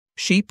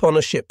Sheep on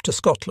a Ship to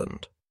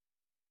Scotland.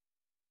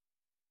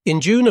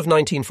 In June of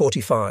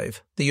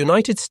 1945, the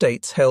United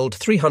States held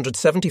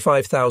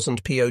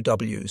 375,000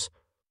 POWs.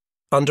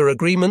 Under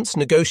agreements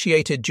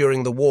negotiated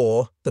during the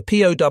war, the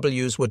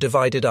POWs were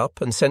divided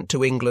up and sent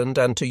to England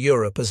and to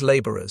Europe as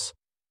labourers.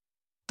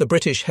 The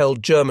British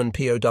held German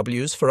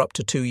POWs for up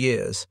to 2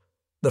 years.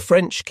 The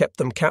French kept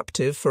them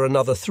captive for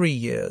another 3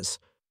 years.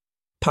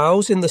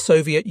 POWs in the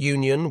Soviet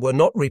Union were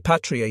not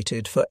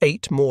repatriated for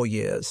 8 more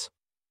years.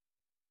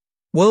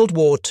 World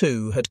War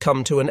II had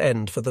come to an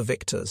end for the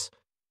victors.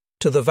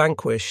 To the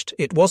vanquished,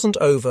 it wasn't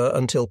over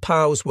until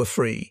POWs were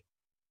free.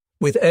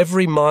 With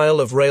every mile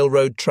of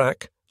railroad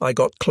track, I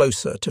got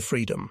closer to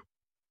freedom.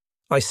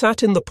 I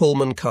sat in the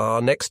Pullman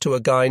car next to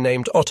a guy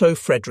named Otto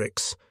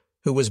Fredericks,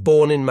 who was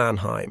born in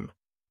Mannheim.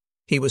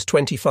 He was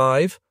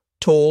 25,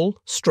 tall,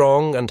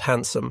 strong and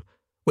handsome,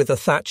 with a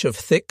thatch of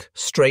thick,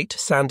 straight,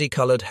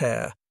 sandy-coloured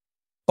hair.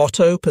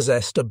 Otto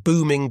possessed a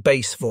booming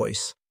bass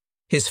voice.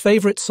 His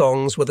favourite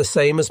songs were the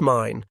same as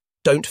mine,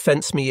 Don't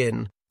Fence Me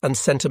In and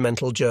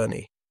Sentimental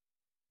Journey.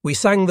 We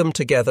sang them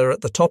together at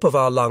the top of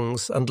our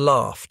lungs and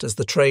laughed as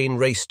the train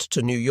raced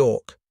to New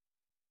York.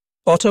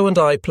 Otto and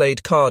I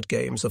played card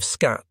games of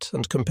scat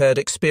and compared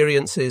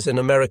experiences in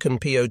American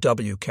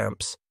POW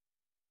camps.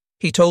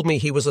 He told me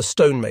he was a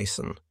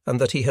stonemason and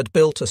that he had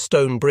built a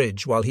stone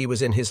bridge while he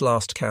was in his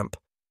last camp.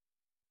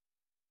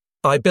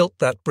 I built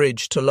that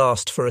bridge to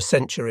last for a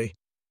century.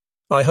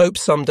 I hope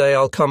someday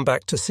I'll come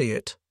back to see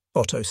it,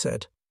 Otto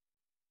said.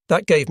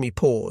 That gave me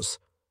pause.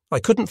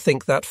 I couldn't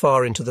think that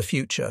far into the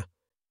future.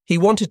 He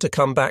wanted to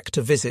come back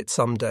to visit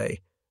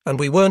someday, and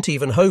we weren't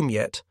even home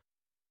yet.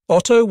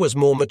 Otto was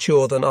more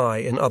mature than I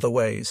in other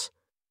ways.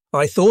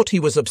 I thought he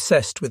was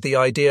obsessed with the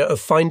idea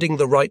of finding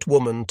the right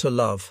woman to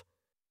love.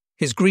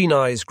 His green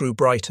eyes grew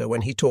brighter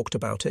when he talked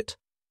about it.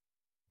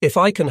 If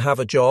I can have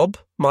a job,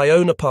 my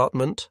own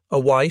apartment, a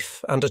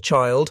wife and a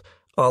child,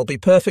 I'll be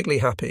perfectly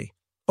happy,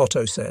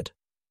 Otto said.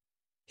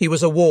 He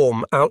was a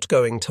warm,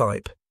 outgoing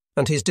type,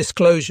 and his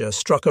disclosure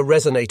struck a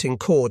resonating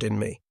chord in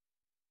me.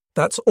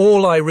 That's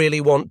all I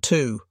really want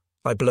too,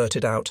 I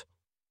blurted out.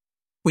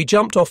 We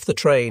jumped off the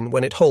train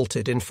when it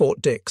halted in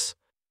Fort Dix.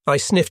 I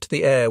sniffed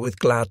the air with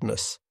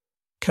gladness.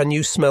 Can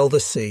you smell the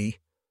sea?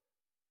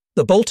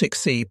 The Baltic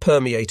Sea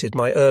permeated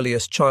my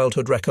earliest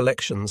childhood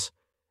recollections.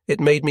 It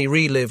made me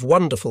relive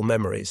wonderful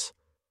memories.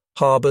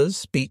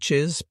 Harbours,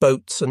 beaches,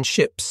 boats and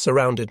ships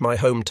surrounded my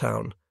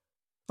hometown.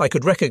 I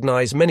could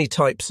recognise many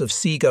types of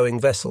seagoing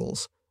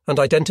vessels and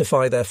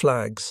identify their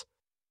flags.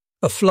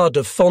 A flood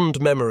of fond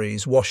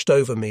memories washed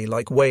over me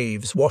like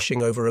waves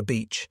washing over a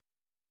beach.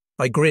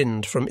 I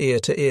grinned from ear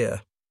to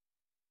ear.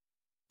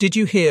 Did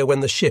you hear when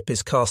the ship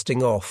is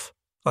casting off?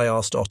 I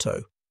asked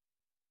Otto.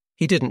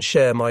 He didn't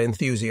share my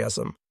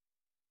enthusiasm.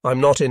 I'm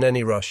not in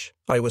any rush.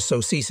 I was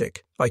so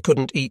seasick, I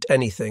couldn't eat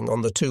anything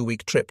on the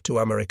 2-week trip to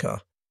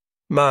America.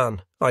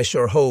 Man, I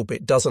sure hope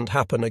it doesn't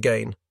happen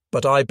again,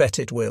 but I bet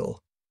it will.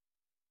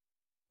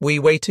 We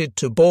waited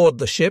to board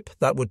the ship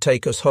that would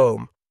take us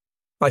home.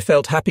 I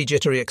felt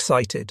happy-jittery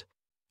excited.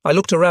 I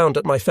looked around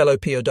at my fellow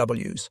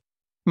POWs.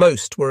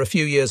 Most were a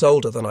few years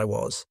older than I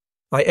was.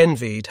 I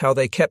envied how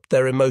they kept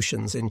their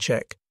emotions in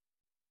check.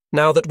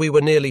 Now that we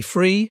were nearly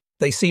free,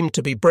 they seemed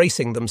to be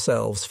bracing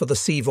themselves for the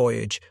sea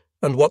voyage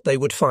and what they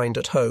would find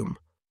at home.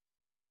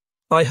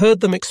 I heard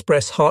them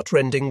express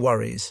heart-rending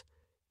worries.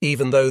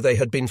 Even though they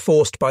had been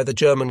forced by the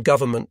German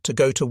government to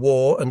go to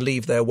war and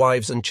leave their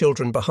wives and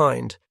children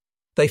behind,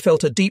 they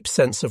felt a deep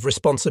sense of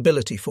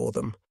responsibility for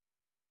them.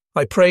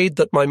 I prayed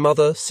that my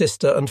mother,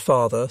 sister and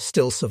father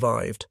still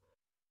survived.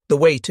 The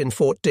wait in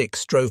Fort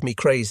Dix drove me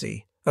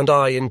crazy, and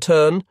I, in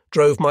turn,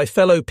 drove my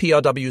fellow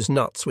POWs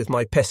nuts with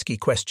my pesky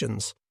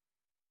questions.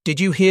 Did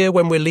you hear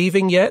when we're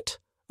leaving yet?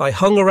 I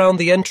hung around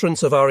the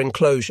entrance of our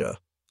enclosure.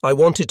 I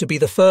wanted to be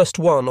the first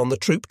one on the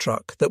troop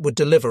truck that would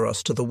deliver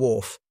us to the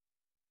wharf.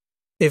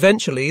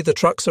 Eventually, the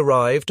trucks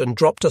arrived and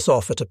dropped us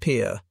off at a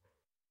pier.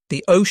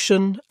 The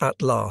ocean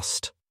at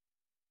last.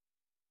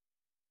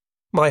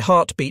 My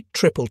heart beat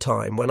triple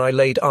time when I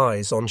laid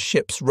eyes on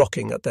ships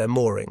rocking at their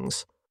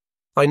moorings.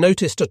 I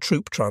noticed a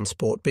troop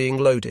transport being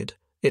loaded.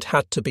 It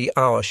had to be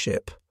our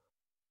ship.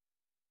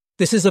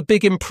 "This is a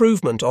big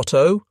improvement,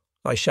 Otto,"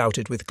 I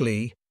shouted with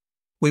glee.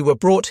 "We were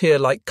brought here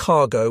like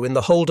cargo in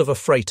the hold of a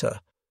freighter,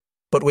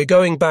 but we're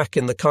going back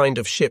in the kind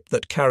of ship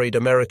that carried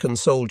American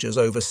soldiers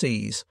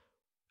overseas.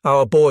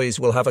 Our boys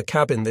will have a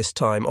cabin this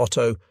time,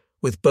 Otto,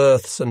 with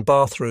berths and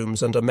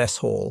bathrooms and a mess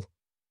hall.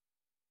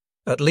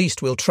 At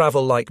least we'll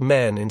travel like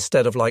men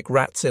instead of like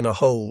rats in a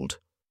hold,"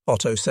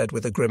 Otto said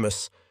with a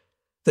grimace.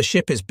 "The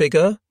ship is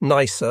bigger,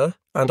 nicer,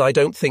 and I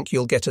don't think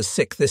you'll get as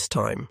sick this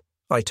time,"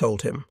 I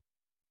told him.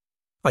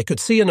 I could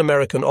see an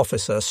American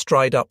officer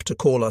stride up to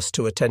call us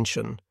to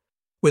attention.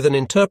 With an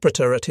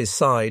interpreter at his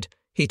side,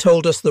 he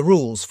told us the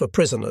rules for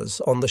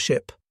prisoners on the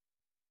ship.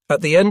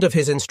 At the end of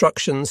his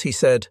instructions, he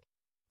said,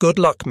 "Good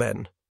luck,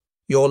 men.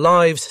 Your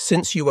lives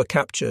since you were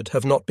captured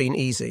have not been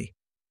easy.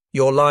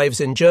 Your lives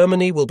in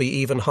Germany will be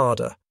even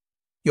harder.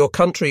 Your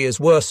country is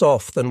worse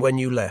off than when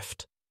you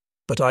left.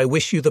 But I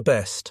wish you the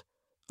best.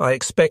 I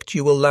expect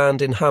you will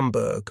land in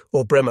Hamburg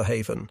or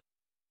Bremerhaven."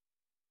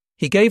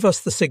 He gave us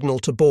the signal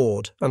to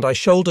board, and I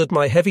shouldered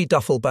my heavy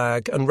duffel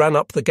bag and ran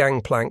up the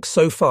gangplank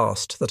so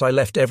fast that I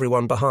left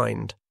everyone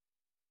behind.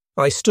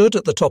 I stood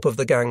at the top of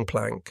the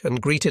gangplank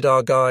and greeted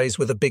our guys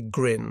with a big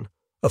grin,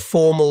 a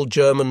formal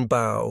German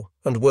bow,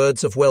 and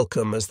words of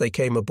welcome as they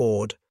came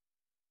aboard.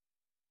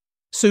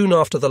 Soon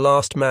after the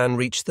last man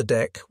reached the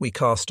deck, we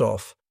cast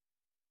off.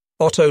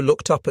 Otto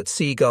looked up at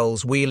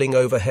seagulls wheeling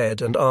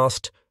overhead and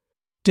asked,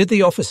 "Did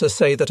the officer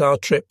say that our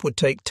trip would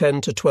take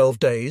 10 to 12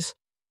 days?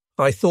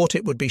 I thought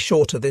it would be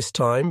shorter this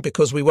time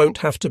because we won't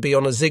have to be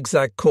on a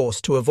zigzag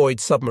course to avoid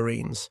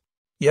submarines."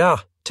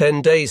 "Yeah,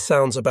 10 days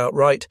sounds about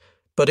right,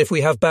 but if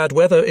we have bad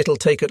weather it'll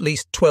take at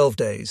least 12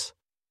 days.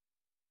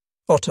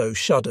 Otto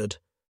shuddered.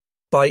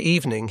 By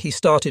evening he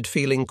started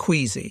feeling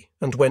queasy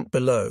and went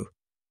below.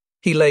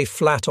 He lay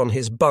flat on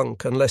his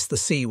bunk unless the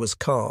sea was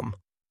calm.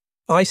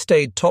 I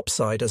stayed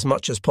topside as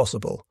much as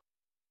possible.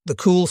 The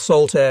cool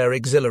salt air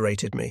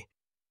exhilarated me.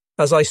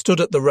 As I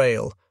stood at the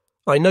rail,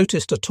 I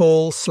noticed a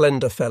tall,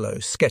 slender fellow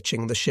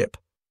sketching the ship.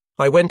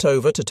 I went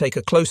over to take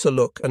a closer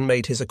look and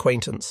made his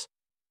acquaintance.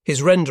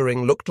 His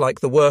rendering looked like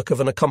the work of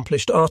an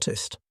accomplished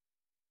artist.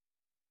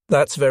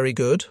 "That's very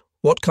good.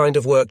 What kind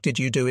of work did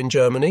you do in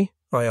Germany?"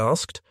 I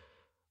asked.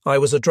 "I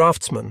was a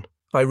draftsman.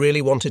 I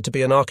really wanted to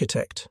be an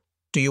architect.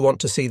 Do you want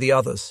to see the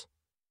others?"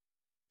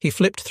 He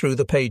flipped through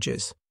the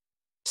pages.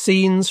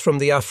 Scenes from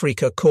the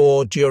Afrika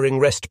Korps during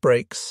rest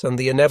breaks and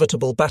the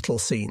inevitable battle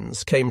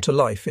scenes came to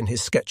life in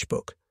his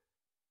sketchbook.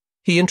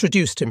 He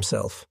introduced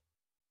himself.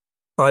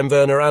 "I'm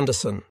Werner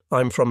Anderson.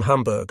 I'm from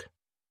Hamburg."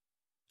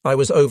 I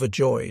was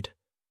overjoyed.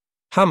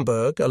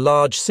 Hamburg, a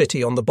large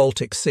city on the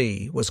Baltic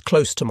Sea, was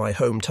close to my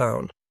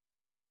hometown.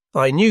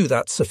 I knew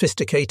that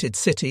sophisticated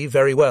city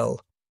very well.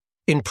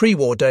 In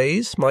pre-war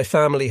days, my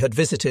family had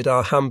visited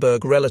our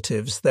Hamburg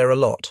relatives there a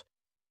lot.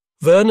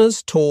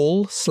 Werner's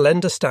tall,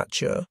 slender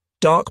stature,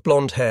 dark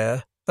blonde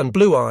hair, and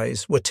blue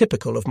eyes were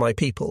typical of my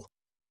people.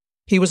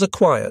 He was a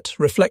quiet,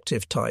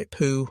 reflective type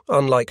who,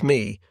 unlike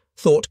me,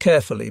 thought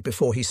carefully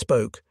before he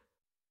spoke.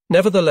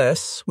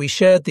 Nevertheless, we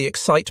shared the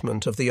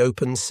excitement of the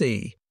open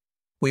sea.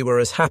 We were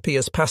as happy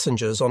as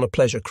passengers on a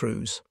pleasure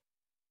cruise.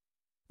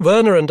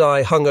 Werner and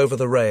I hung over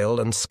the rail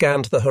and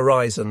scanned the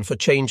horizon for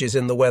changes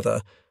in the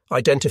weather,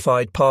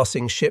 identified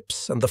passing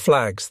ships and the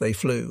flags they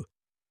flew.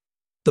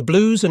 The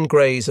blues and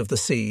greys of the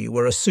sea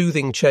were a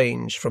soothing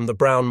change from the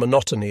brown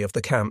monotony of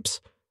the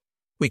camps.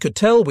 We could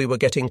tell we were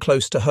getting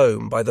close to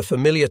home by the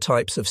familiar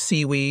types of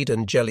seaweed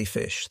and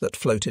jellyfish that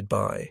floated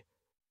by.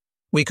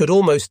 We could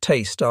almost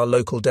taste our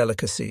local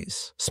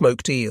delicacies,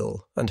 smoked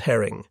eel and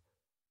herring.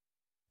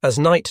 As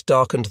night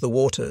darkened the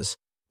waters,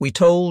 we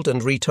told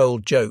and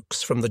retold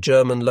jokes from the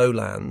German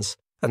lowlands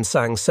and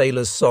sang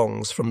sailors'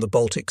 songs from the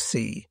Baltic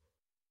Sea.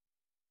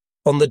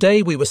 On the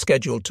day we were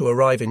scheduled to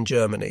arrive in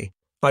Germany,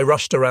 I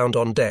rushed around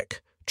on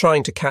deck,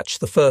 trying to catch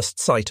the first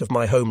sight of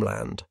my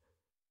homeland.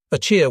 A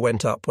cheer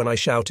went up when I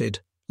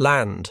shouted,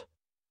 "Land!"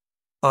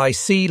 "I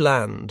see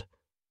land!"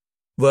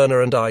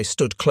 Werner and I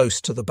stood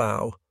close to the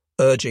bow,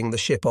 urging the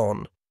ship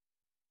on.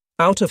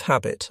 Out of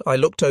habit, I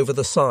looked over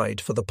the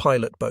side for the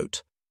pilot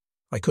boat.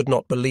 I could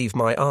not believe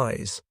my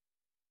eyes.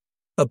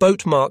 A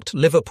boat marked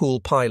Liverpool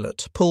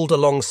Pilot pulled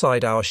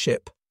alongside our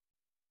ship.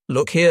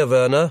 "Look here,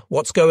 Werner,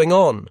 what's going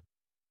on?"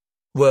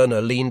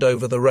 Werner leaned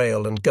over the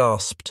rail and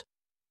gasped.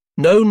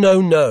 "No, no,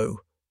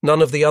 no.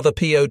 None of the other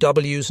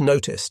POWs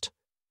noticed."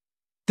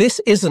 "This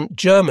isn't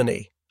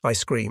Germany," I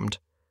screamed.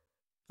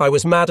 I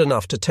was mad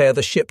enough to tear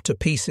the ship to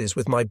pieces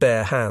with my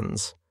bare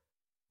hands.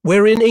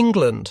 "We're in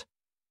England."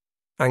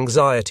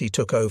 Anxiety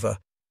took over.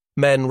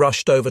 Men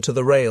rushed over to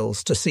the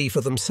rails to see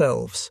for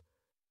themselves.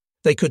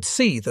 They could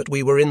see that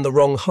we were in the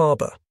wrong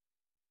harbour.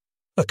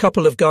 A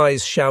couple of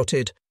guys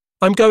shouted,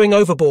 "I'm going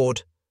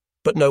overboard,"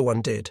 but no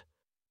one did.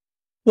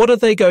 "What are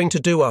they going to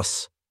do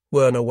us?"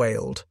 Werner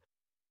wailed.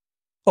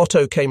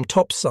 Otto came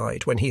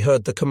topside when he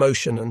heard the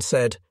commotion and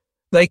said,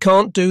 "They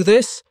can't do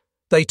this.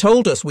 They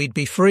told us we'd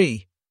be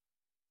free."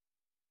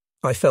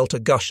 I felt a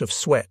gush of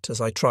sweat as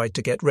I tried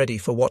to get ready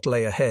for what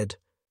lay ahead.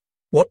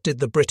 What did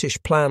the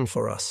British plan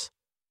for us?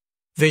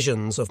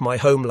 Visions of my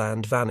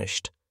homeland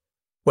vanished.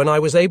 When I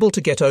was able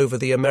to get over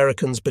the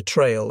Americans'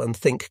 betrayal and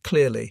think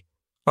clearly,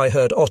 I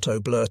heard Otto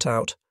blurt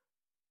out,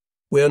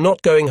 "We're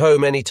not going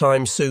home any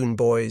time soon,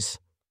 boys."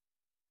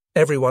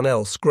 Everyone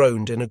else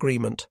groaned in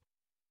agreement.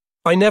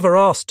 "I never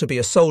asked to be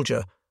a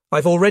soldier.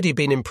 I've already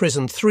been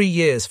imprisoned 3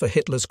 years for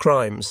Hitler's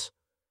crimes.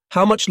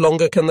 How much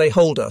longer can they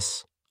hold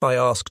us?" I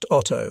asked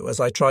Otto as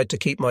I tried to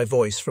keep my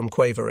voice from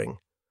quavering.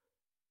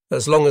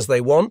 "As long as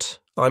they want.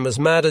 I'm as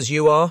mad as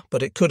you are,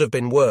 but it could have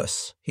been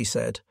worse," he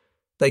said.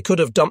 "They could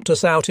have dumped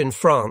us out in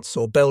France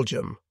or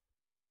Belgium."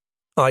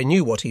 I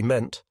knew what he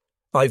meant.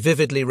 I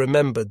vividly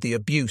remembered the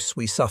abuse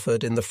we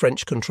suffered in the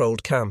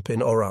French-controlled camp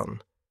in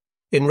Oran.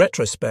 In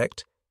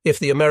retrospect, if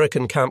the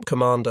American camp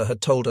commander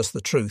had told us the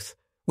truth,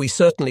 we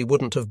certainly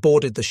wouldn't have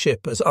boarded the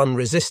ship as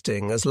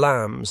unresisting as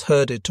lambs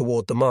herded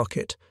toward the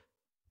market.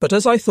 But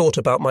as I thought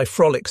about my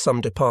frolicsome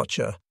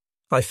departure,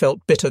 I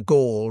felt bitter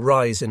gall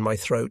rise in my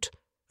throat,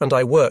 and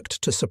I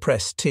worked to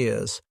suppress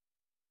tears.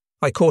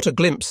 I caught a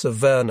glimpse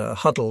of Werner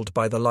huddled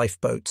by the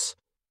lifeboats.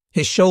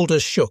 His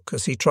shoulders shook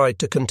as he tried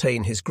to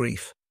contain his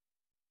grief.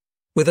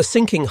 With a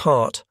sinking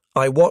heart,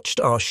 I watched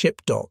our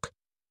ship dock.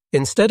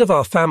 Instead of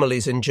our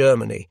families in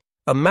Germany,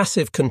 a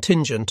massive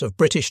contingent of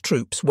British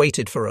troops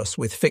waited for us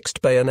with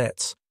fixed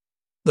bayonets.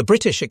 The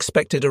British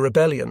expected a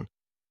rebellion.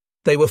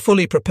 They were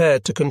fully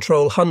prepared to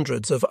control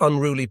hundreds of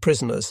unruly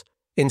prisoners.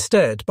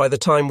 Instead, by the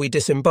time we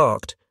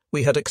disembarked,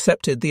 we had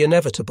accepted the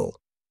inevitable.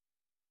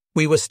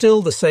 We were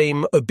still the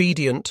same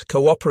obedient,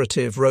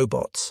 cooperative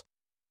robots.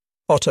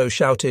 Otto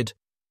shouted,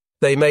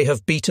 "They may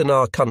have beaten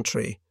our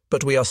country,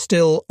 but we are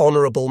still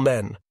honourable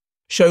men.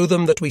 Show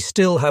them that we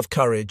still have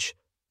courage.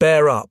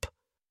 Bear up.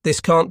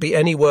 This can't be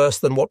any worse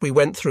than what we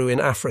went through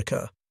in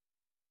Africa."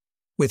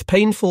 With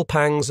painful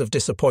pangs of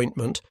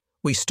disappointment,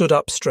 we stood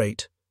up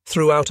straight,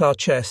 threw out our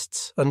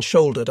chests, and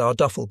shouldered our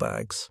duffel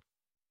bags.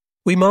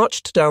 We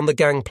marched down the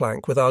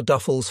gangplank with our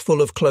duffels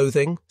full of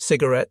clothing,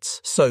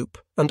 cigarettes, soap,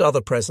 and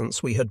other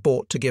presents we had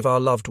bought to give our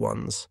loved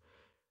ones.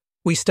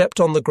 We stepped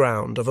on the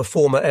ground of a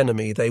former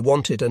enemy they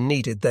wanted and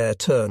needed their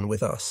turn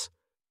with us.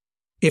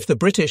 If the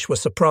British were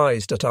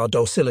surprised at our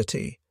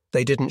docility,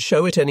 they didn't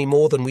show it any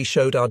more than we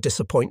showed our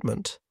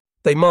disappointment.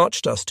 They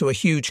marched us to a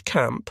huge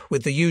camp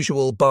with the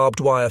usual barbed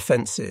wire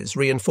fences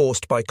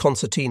reinforced by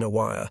concertina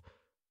wire.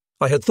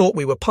 I had thought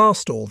we were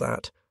past all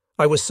that.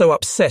 I was so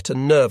upset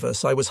and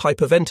nervous I was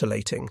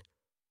hyperventilating.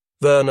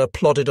 Werner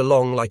plodded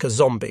along like a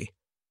zombie.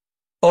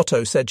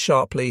 Otto said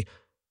sharply,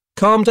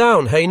 "Calm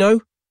down,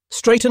 Heino.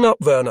 Straighten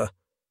up, Werner.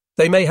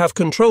 They may have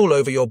control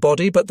over your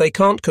body, but they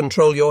can't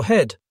control your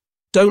head.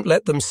 Don't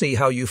let them see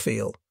how you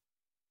feel."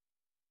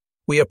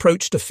 We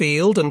approached a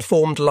field and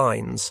formed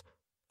lines.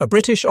 A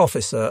British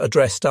officer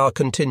addressed our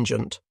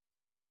contingent.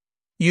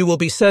 "You will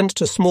be sent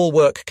to small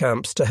work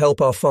camps to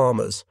help our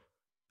farmers.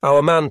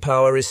 Our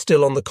manpower is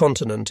still on the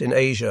continent, in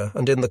Asia,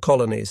 and in the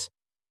colonies.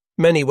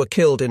 Many were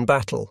killed in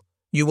battle.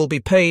 You will be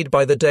paid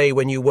by the day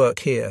when you work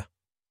here."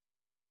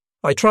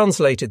 I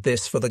translated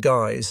this for the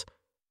guys.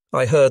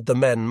 I heard the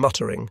men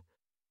muttering.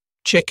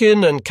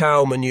 "Chicken and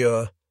cow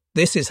manure.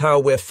 This is how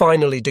we're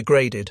finally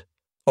degraded,"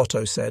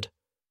 Otto said.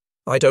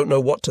 "I don't know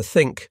what to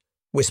think,"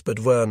 whispered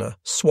Werner,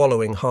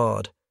 swallowing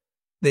hard.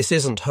 "This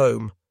isn't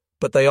home,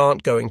 but they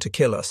aren't going to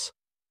kill us."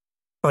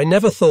 "I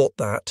never thought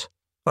that,"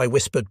 I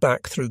whispered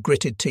back through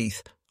gritted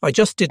teeth. "I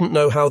just didn't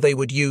know how they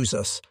would use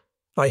us.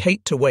 I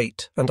hate to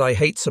wait, and I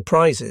hate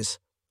surprises,"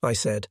 I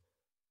said.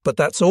 "But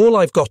that's all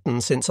I've gotten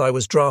since I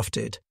was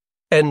drafted.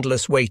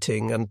 Endless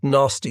waiting and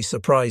nasty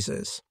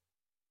surprises."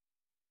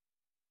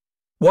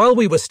 While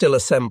we were still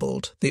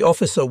assembled, the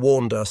officer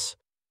warned us,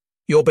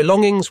 "Your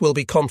belongings will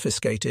be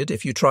confiscated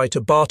if you try to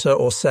barter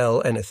or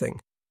sell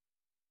anything."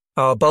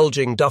 Our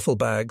bulging duffel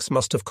bags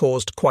must have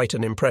caused quite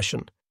an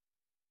impression.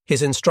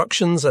 His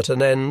instructions at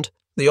an end,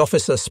 the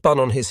officer spun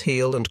on his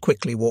heel and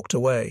quickly walked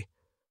away.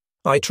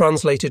 I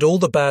translated all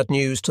the bad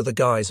news to the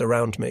guys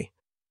around me.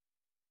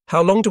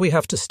 "How long do we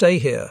have to stay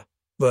here?"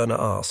 Werner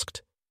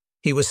asked.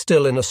 He was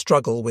still in a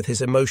struggle with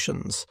his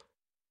emotions.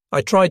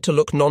 I tried to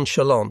look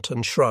nonchalant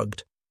and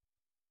shrugged.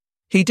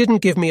 He didn't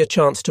give me a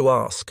chance to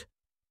ask.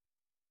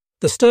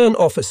 The stern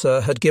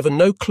officer had given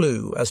no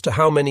clue as to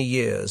how many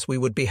years we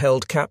would be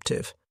held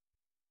captive.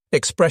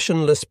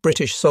 Expressionless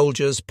British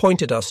soldiers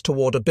pointed us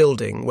toward a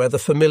building where the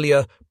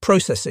familiar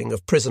processing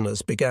of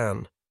prisoners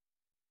began.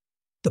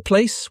 The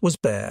place was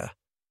bare.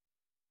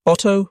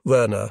 Otto,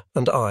 Werner,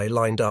 and I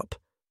lined up.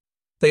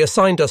 They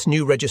assigned us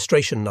new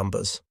registration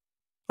numbers.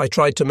 I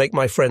tried to make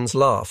my friends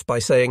laugh by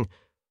saying,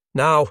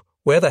 "Now,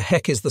 where the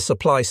heck is the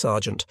supply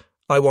sergeant?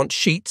 I want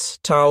sheets,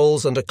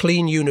 towels, and a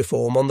clean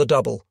uniform on the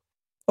double."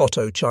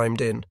 Otto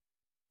chimed in.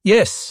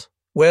 "Yes,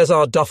 where's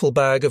our duffel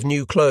bag of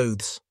new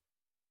clothes?"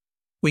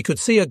 We could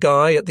see a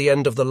guy at the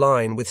end of the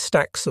line with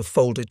stacks of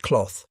folded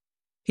cloth.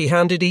 He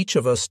handed each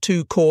of us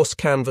 2 coarse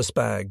canvas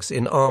bags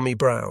in army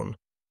brown.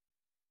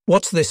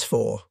 "What's this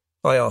for?"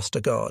 I asked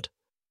a guard.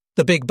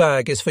 "The big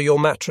bag is for your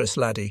mattress,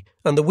 laddie,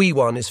 and the wee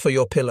one is for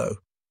your pillow."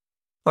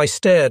 I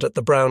stared at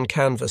the brown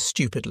canvas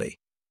stupidly.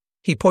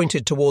 He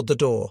pointed toward the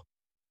door.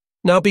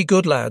 "Now be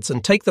good lads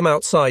and take them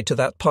outside to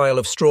that pile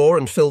of straw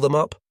and fill them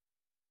up."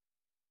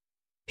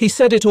 He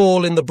said it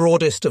all in the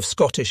broadest of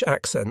Scottish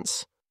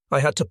accents. I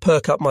had to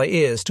perk up my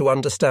ears to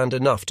understand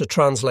enough to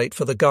translate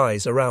for the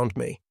guys around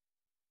me.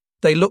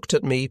 They looked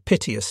at me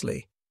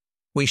piteously.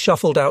 We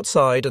shuffled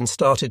outside and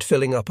started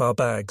filling up our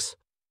bags.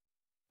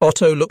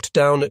 Otto looked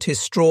down at his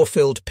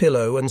straw-filled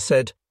pillow and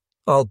said,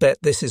 "I'll bet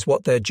this is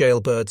what their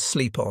jailbirds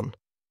sleep on."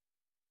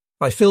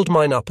 I filled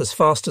mine up as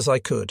fast as I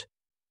could.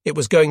 It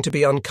was going to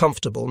be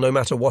uncomfortable no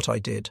matter what I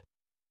did.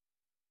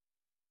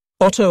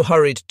 Otto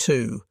hurried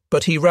too,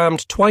 but he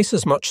rammed twice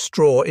as much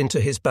straw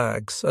into his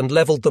bags and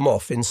levelled them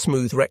off in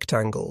smooth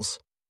rectangles.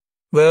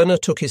 Werner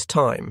took his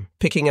time,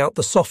 picking out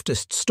the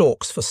softest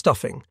stalks for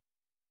stuffing.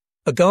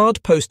 A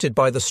guard posted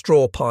by the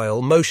straw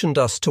pile motioned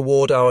us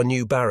toward our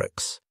new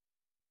barracks.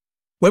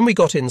 When we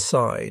got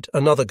inside,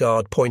 another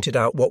guard pointed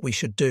out what we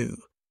should do.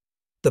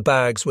 The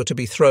bags were to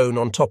be thrown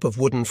on top of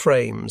wooden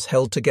frames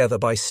held together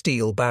by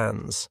steel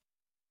bands.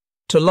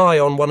 To lie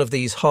on one of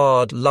these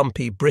hard,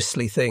 lumpy,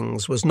 bristly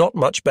things was not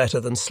much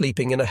better than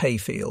sleeping in a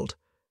hayfield.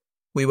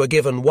 We were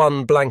given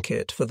one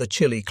blanket for the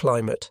chilly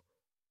climate.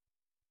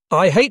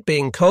 "I hate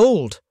being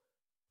cold.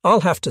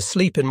 I'll have to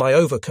sleep in my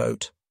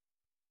overcoat."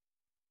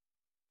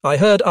 I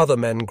heard other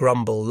men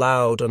grumble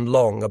loud and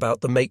long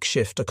about the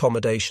makeshift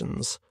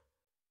accommodations.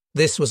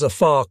 This was a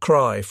far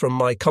cry from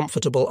my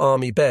comfortable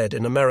army bed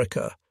in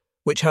America,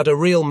 which had a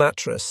real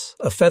mattress,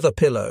 a feather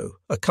pillow,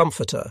 a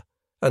comforter,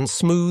 and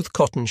smooth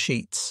cotton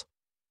sheets.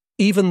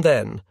 Even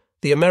then,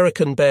 the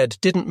American bed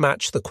didn't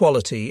match the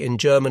quality in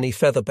Germany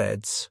feather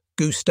beds,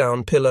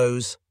 goose-down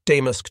pillows,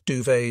 damask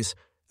duvets,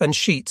 and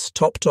sheets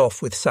topped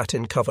off with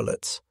satin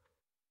coverlets.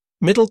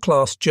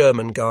 Middle-class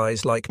German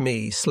guys like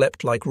me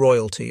slept like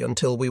royalty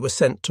until we were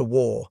sent to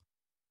war.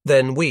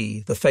 Then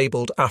we, the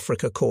fabled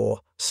Afrika Korps,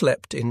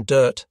 slept in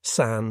dirt,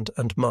 sand,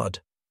 and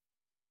mud.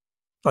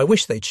 "I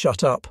wish they'd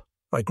shut up,"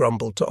 I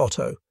grumbled to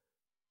Otto.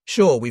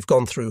 "Sure, we've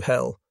gone through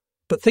hell,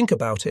 but think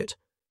about it.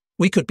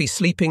 We could be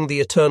sleeping the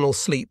eternal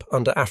sleep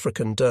under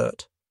African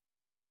dirt."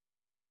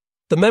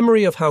 The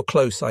memory of how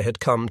close I had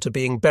come to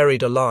being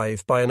buried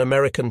alive by an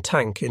American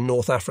tank in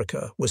North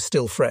Africa was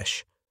still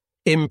fresh.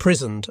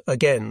 Imprisoned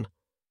again.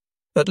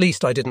 At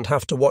least I didn't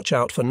have to watch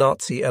out for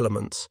Nazi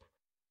elements.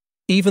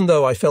 Even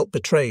though I felt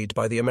betrayed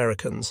by the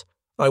Americans,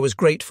 I was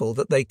grateful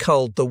that they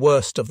culled the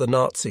worst of the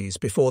Nazis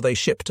before they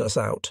shipped us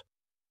out.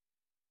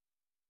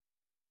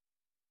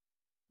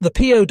 The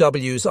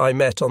POWs I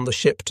met on the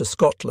ship to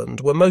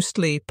Scotland were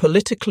mostly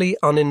politically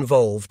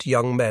uninvolved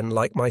young men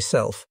like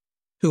myself,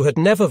 who had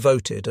never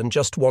voted and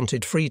just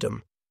wanted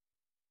freedom.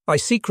 I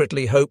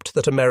secretly hoped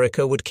that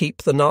America would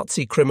keep the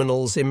Nazi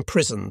criminals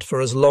imprisoned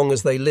for as long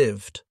as they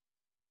lived.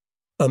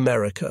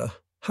 America,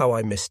 how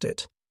I missed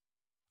it.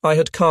 I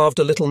had carved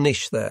a little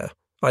niche there.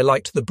 I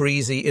liked the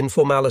breezy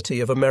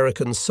informality of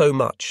Americans so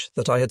much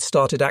that I had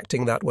started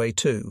acting that way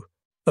too.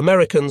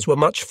 Americans were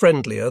much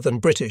friendlier than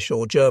British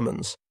or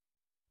Germans.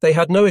 They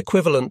had no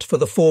equivalent for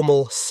the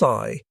formal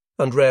sigh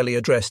and rarely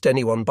addressed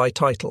anyone by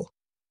title.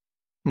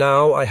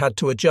 Now I had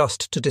to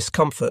adjust to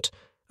discomfort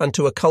and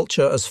to a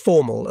culture as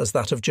formal as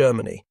that of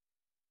Germany.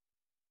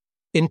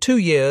 In 2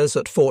 years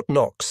at Fort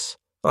Knox,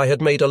 I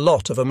had made a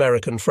lot of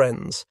American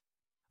friends.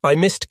 I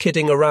missed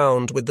kidding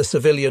around with the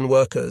civilian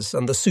workers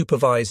and the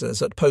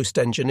supervisors at Post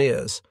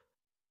Engineers.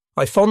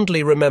 I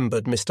fondly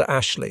remembered Mr.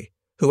 Ashley,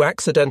 who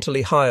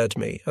accidentally hired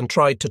me and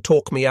tried to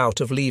talk me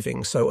out of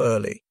leaving so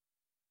early.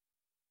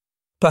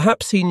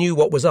 Perhaps he knew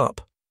what was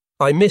up.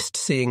 I missed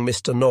seeing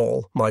Mr.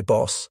 Knoll, my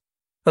boss,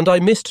 and I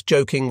missed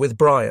joking with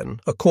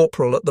Brian, a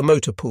corporal at the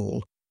motor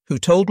pool, who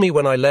told me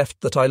when I left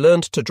that I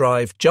learned to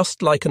drive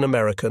just like an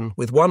American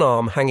with one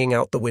arm hanging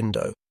out the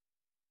window.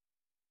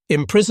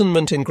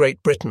 Imprisonment in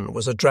Great Britain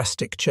was a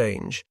drastic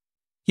change,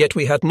 yet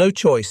we had no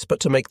choice but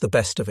to make the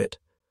best of it.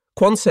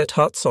 Quonset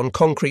huts on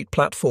concrete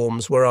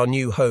platforms were our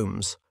new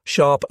homes.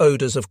 Sharp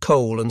odours of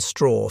coal and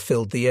straw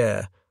filled the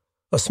air.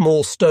 A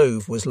small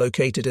stove was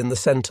located in the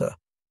centre.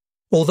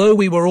 Although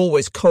we were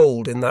always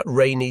cold in that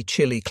rainy,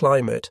 chilly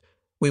climate,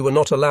 we were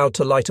not allowed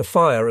to light a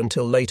fire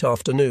until late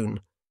afternoon.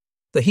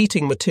 The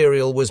heating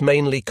material was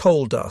mainly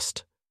coal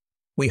dust.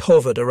 We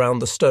hovered around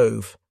the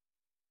stove.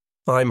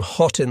 "I'm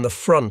hot in the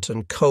front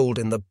and cold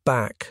in the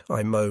back,"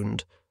 I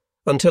moaned,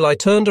 until I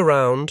turned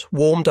around,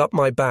 warmed up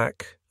my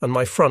back, and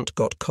my front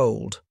got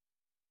cold.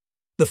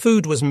 The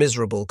food was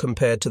miserable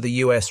compared to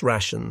the US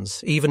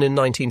rations, even in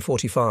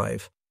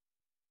 1945.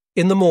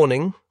 In the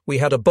morning, we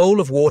had a bowl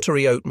of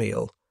watery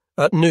oatmeal.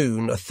 At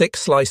noon, a thick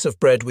slice of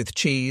bread with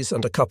cheese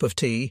and a cup of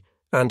tea,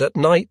 and at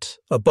night,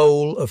 a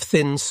bowl of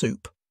thin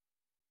soup.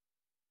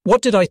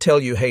 "What did I tell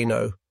you,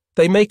 Haino?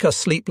 They make us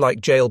sleep like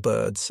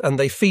jailbirds, and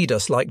they feed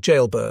us like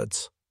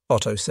jailbirds,"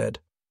 Otto said.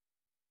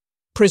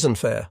 "Prison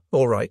fare,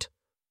 all right."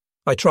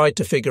 I tried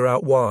to figure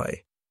out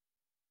why.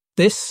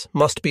 This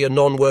must be a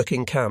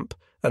non-working camp,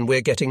 and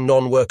we're getting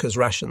non-workers'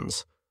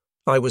 rations.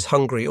 I was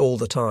hungry all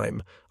the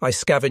time. I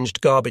scavenged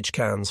garbage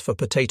cans for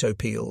potato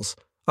peels.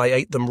 I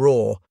ate them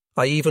raw.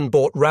 I even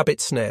bought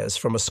rabbit snares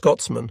from a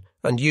Scotsman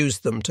and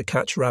used them to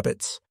catch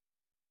rabbits.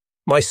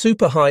 My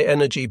super-high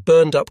energy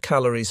burned up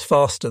calories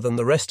faster than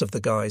the rest of the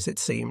guys, it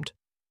seemed.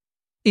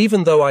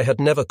 Even though I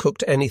had never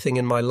cooked anything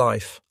in my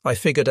life, I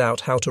figured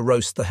out how to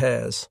roast the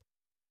hares.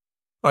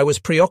 I was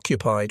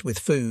preoccupied with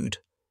food.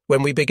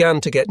 When we began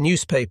to get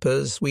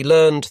newspapers, we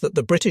learned that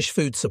the British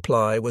food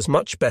supply was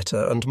much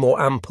better and more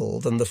ample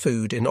than the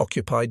food in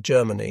occupied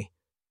Germany.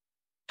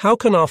 "How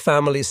can our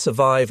families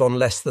survive on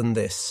less than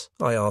this?"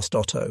 I asked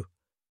Otto.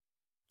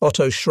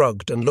 Otto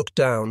shrugged and looked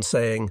down,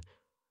 saying,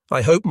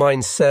 "I hope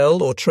mine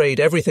sell or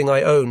trade everything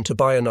I own to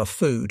buy enough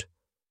food."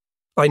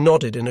 I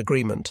nodded in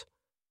agreement.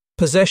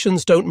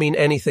 Possessions don't mean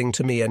anything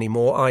to me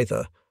anymore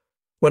either.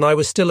 When I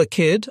was still a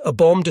kid, a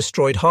bomb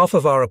destroyed half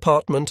of our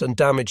apartment and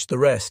damaged the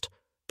rest,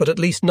 but at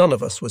least none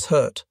of us was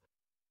hurt.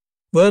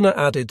 Werner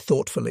added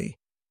thoughtfully,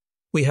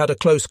 "We had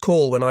a close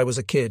call when I was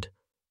a kid.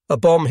 A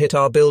bomb hit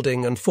our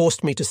building and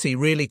forced me to see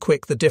really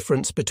quick the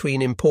difference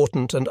between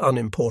important and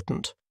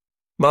unimportant.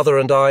 Mother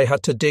and I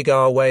had to dig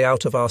our way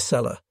out of our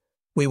cellar.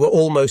 We were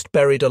almost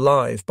buried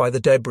alive by the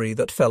debris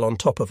that fell on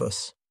top of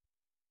us.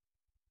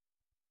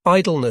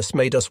 Idleness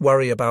made us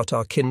worry about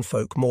our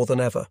kinfolk more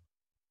than ever.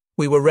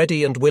 We were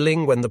ready and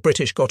willing when the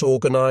British got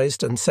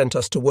organised and sent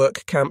us to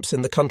work camps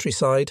in the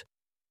countryside.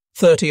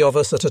 30 of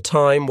us at a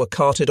time were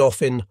carted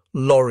off in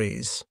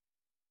lorries.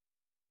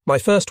 My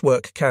first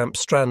work camp,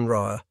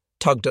 Stranraer,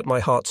 tugged at my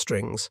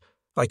heartstrings.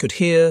 I could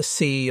hear,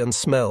 see and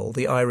smell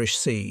the Irish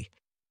Sea.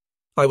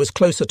 I was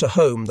closer to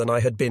home than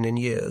I had been in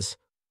years.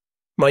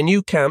 My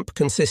new camp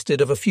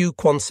consisted of a few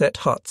Quonset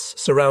huts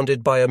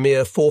surrounded by a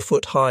mere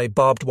 4-foot-high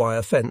barbed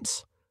wire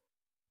fence.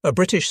 A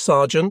British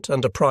sergeant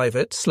and a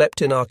private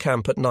slept in our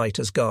camp at night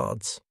as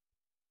guards.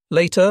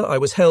 Later, I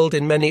was held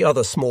in many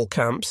other small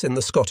camps in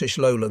the Scottish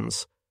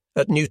lowlands,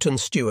 at Newton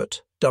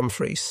Stewart,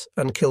 Dumfries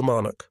and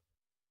Kilmarnock.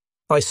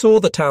 I saw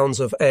the towns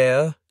of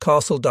Ayr,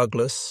 Castle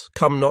Douglas,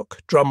 Cumnock,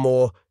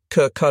 Drummore,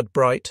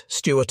 Kirkcudbright,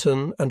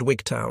 Stewarton and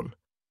Wigtown.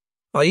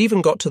 I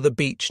even got to the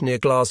beach near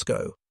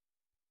Glasgow.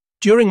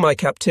 During my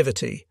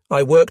captivity,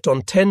 I worked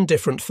on 10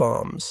 different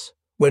farms.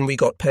 When we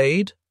got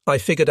paid, I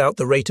figured out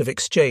the rate of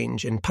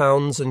exchange in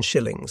pounds and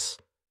shillings.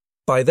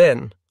 By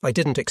then, I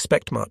didn't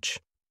expect much.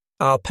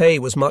 Our pay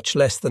was much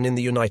less than in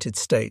the United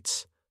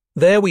States.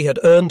 There we had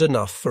earned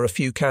enough for a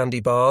few candy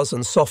bars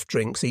and soft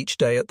drinks each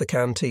day at the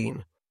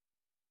canteen.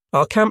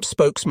 Our camp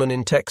spokesman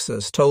in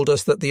Texas told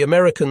us that the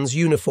Americans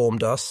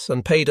uniformed us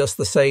and paid us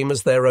the same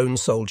as their own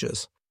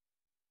soldiers.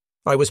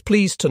 I was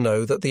pleased to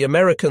know that the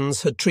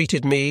Americans had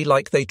treated me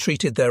like they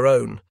treated their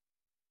own.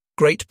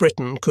 Great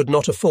Britain could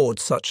not afford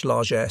such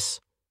largesse.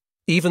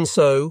 Even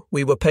so,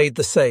 we were paid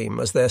the same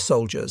as their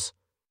soldiers.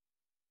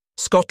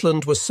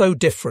 Scotland was so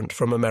different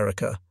from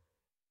America.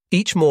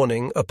 Each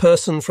morning, a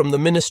person from the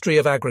Ministry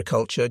of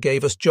Agriculture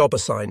gave us job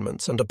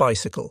assignments and a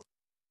bicycle.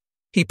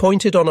 He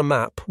pointed on a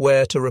map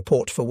where to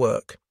report for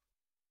work.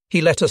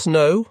 He let us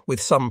know, with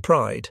some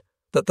pride,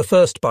 that the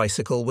first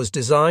bicycle was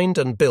designed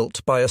and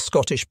built by a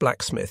Scottish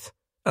blacksmith,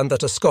 and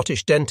that a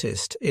Scottish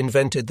dentist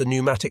invented the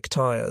pneumatic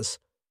tyres.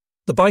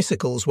 The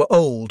bicycles were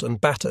old and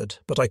battered,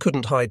 but I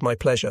couldn't hide my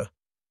pleasure.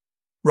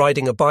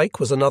 Riding a bike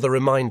was another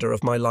reminder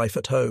of my life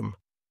at home.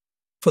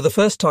 For the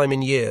first time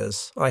in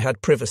years, I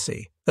had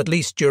privacy, at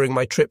least during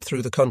my trip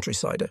through the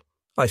countryside.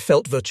 I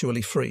felt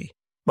virtually free.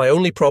 My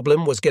only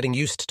problem was getting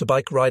used to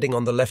bike riding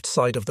on the left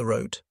side of the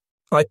road.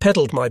 I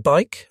pedalled my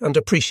bike and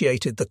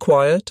appreciated the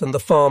quiet and the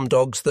farm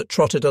dogs that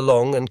trotted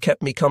along and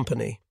kept me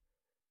company.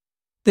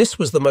 This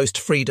was the most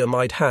freedom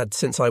I'd had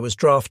since I was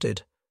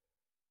drafted.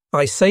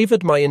 I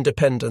savoured my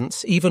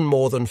independence even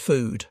more than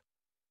food.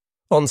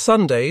 On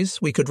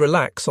Sundays, we could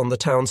relax on the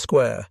town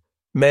square.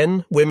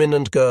 Men, women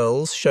and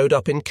girls showed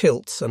up in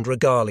kilts and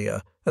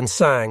regalia and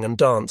sang and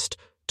danced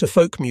to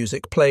folk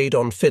music played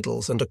on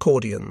fiddles and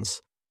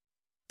accordions.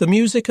 The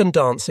music and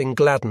dancing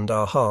gladdened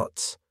our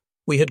hearts.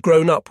 We had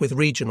grown up with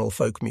regional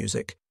folk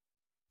music.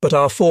 But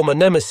our former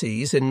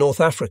nemeses in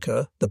North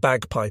Africa, the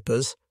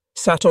bagpipers,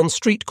 sat on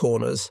street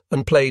corners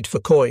and played for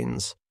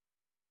coins.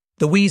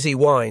 The wheezy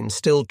whine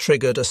still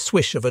triggered a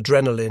swish of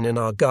adrenaline in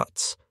our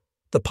guts.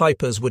 The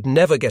pipers would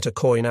never get a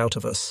coin out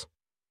of us.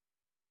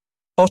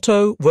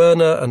 Otto,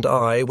 Werner and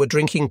I were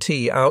drinking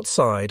tea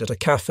outside at a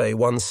cafe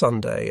one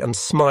Sunday and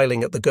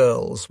smiling at the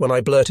girls when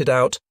I blurted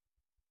out,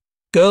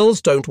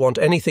 "Girls don't want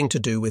anything to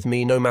do with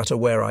me no matter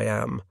where I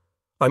am.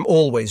 I'm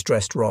always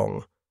dressed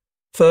wrong.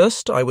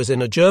 First, I was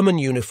in a German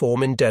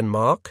uniform in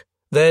Denmark,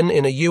 then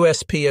in a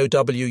US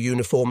POW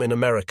uniform in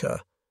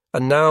America,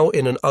 and now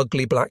in an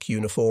ugly black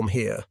uniform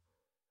here.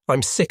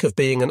 I'm sick of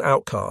being an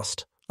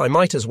outcast. I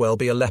might as well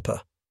be a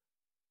leper."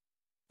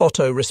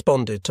 Otto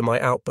responded to my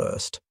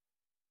outburst.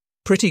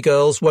 "Pretty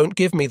girls won't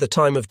give me the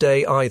time of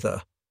day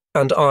either,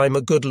 and I'm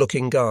a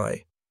good-looking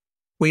guy."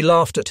 We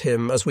laughed at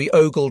him as we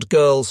ogled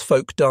girls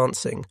folk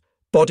dancing,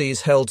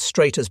 bodies held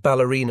straight as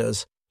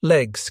ballerinas,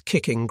 legs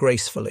kicking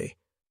gracefully.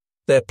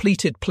 Their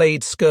pleated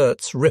plaid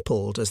skirts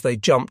rippled as they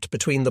jumped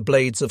between the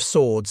blades of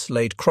swords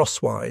laid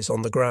crosswise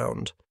on the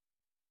ground.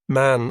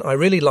 "Man, I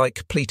really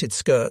like pleated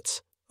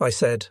skirts," I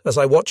said as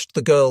I watched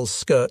the girls'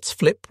 skirts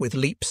flip with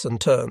leaps and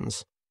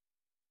turns.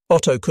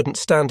 Otto couldn't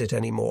stand it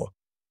anymore.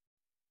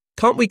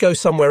 "Can't we go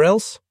somewhere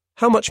else?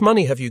 How much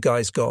money have you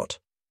guys got?"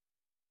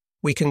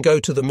 "We can go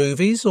to the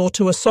movies or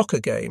to a soccer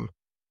game."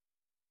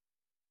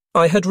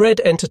 I had read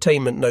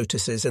entertainment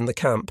notices in the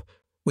camp.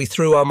 We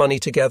threw our money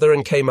together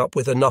and came up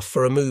with enough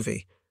for a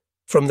movie.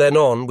 From then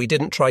on, we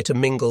didn't try to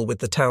mingle with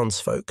the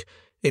townsfolk.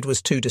 It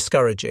was too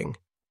discouraging.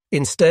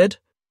 Instead,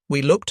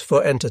 we looked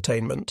for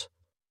entertainment.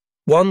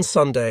 One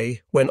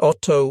Sunday, when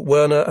Otto,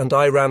 Werner and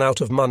I ran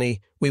out of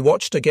money, we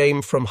watched a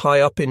game from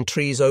high up in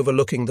trees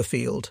overlooking the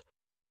field.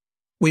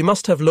 We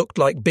must have looked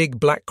like big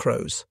black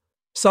crows.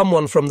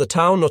 Someone from the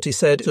town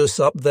noticed us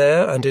up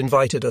there and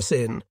invited us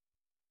in.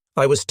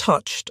 I was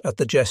touched at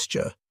the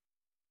gesture.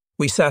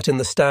 We sat in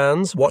the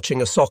stands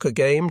watching a soccer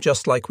game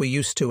just like we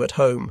used to at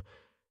home.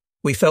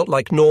 We felt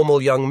like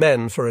normal young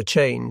men for a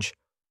change.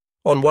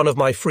 On one of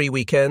my free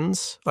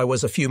weekends, I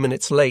was a few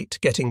minutes late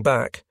getting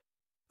back.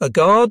 A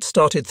guard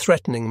started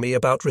threatening me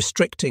about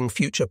restricting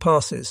future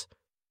passes.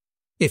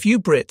 If you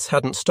Brits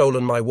hadn't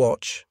stolen my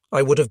watch,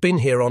 I would have been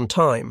here on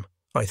time,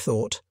 I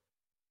thought.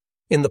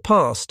 In the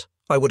past,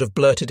 I would have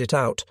blurted it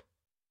out.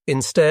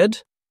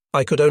 Instead,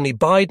 I could only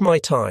bide my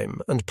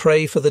time and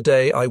pray for the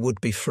day I would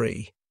be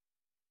free.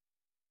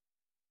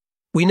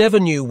 We never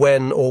knew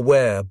when or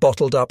where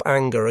bottled-up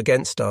anger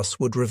against us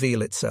would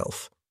reveal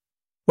itself.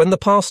 When the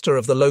pastor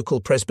of the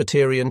local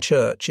Presbyterian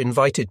church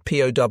invited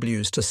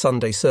POWs to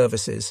Sunday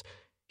services,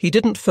 he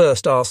didn't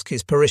first ask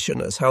his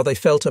parishioners how they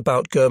felt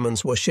about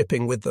Germans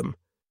worshipping with them.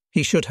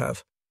 He should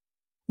have.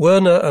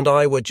 Werner and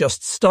I were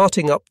just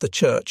starting up the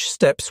church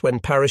steps when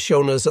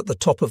parishioners at the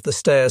top of the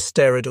stairs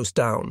stared us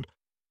down.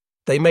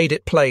 They made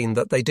it plain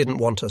that they didn't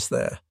want us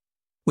there.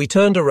 We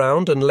turned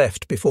around and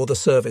left before the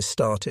service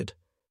started.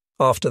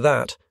 After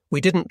that, we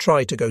didn't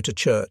try to go to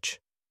church.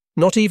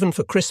 Not even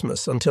for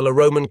Christmas, until a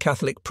Roman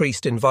Catholic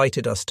priest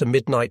invited us to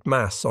midnight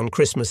mass on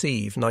Christmas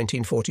Eve,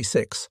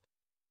 1946.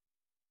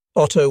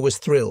 Otto was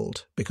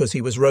thrilled because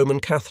he was Roman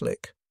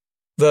Catholic.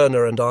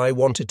 Werner and I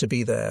wanted to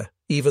be there,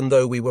 even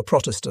though we were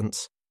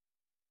Protestants.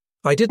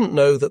 I didn't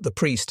know that the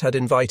priest had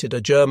invited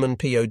a German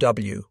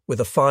POW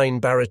with a fine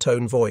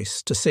baritone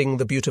voice to sing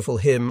the beautiful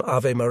hymn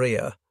Ave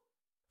Maria.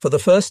 For the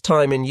first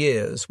time in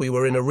years, we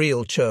were in a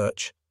real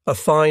church, a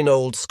fine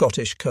old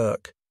Scottish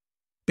kirk.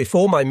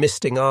 Before my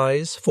misting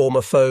eyes,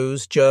 former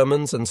foes,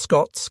 Germans and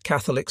Scots,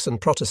 Catholics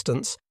and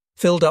Protestants,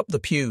 filled up the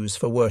pews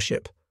for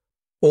worship.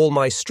 All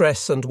my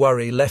stress and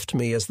worry left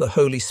me as the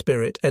Holy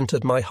Spirit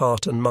entered my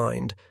heart and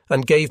mind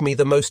and gave me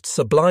the most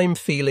sublime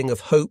feeling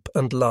of hope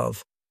and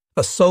love,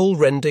 a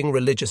soul-rending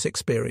religious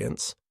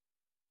experience.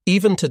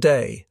 Even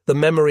today, the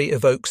memory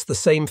evokes the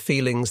same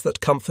feelings that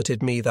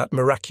comforted me that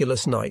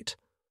miraculous night.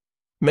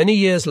 Many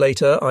years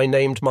later, I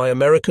named my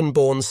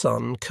American-born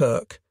son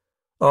Kirk.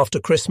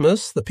 After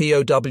Christmas, the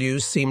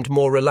POWs seemed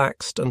more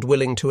relaxed and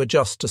willing to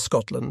adjust to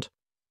Scotland.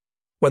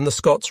 When the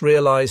Scots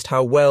realised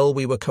how well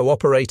we were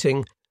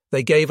cooperating,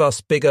 they gave us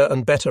bigger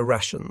and better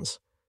rations.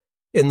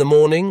 In the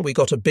morning, we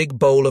got a big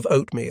bowl of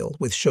oatmeal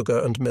with sugar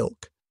and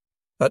milk.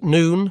 At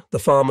noon, the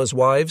farmers'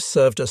 wives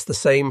served us the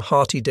same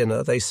hearty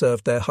dinner they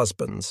served their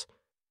husbands.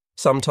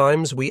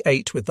 Sometimes we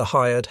ate with the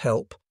hired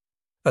help.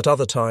 At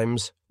other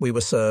times, we were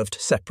served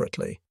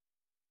separately.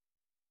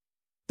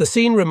 The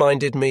scene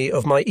reminded me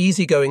of my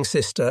easygoing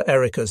sister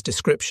Erica's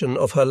description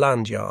of her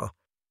Landjahr,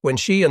 when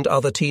she and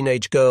other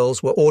teenage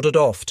girls were ordered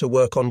off to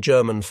work on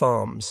German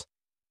farms.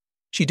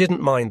 She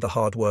didn't mind the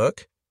hard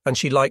work, and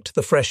she liked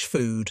the fresh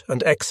food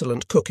and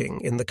excellent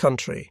cooking in the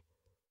country.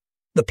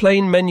 The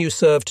plain menu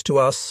served to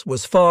us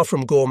was far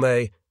from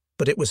gourmet,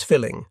 but it was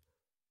filling.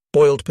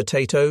 Boiled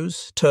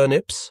potatoes,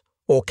 turnips,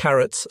 or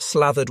carrots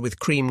slathered with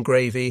cream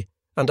gravy,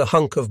 and a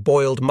hunk of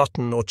boiled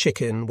mutton or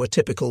chicken were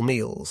typical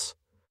meals.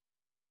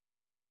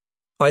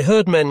 I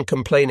heard men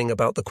complaining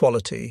about the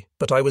quality,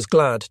 but I was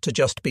glad to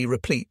just be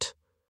replete.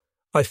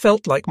 I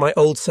felt like my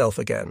old self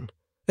again,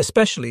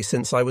 especially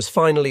since I was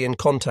finally in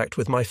contact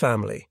with my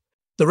family.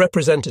 The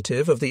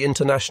representative of the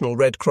International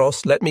Red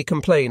Cross let me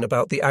complain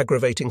about the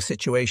aggravating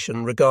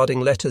situation regarding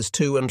letters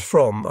to and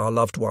from our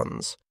loved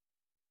ones.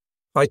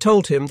 I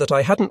told him that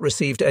I hadn't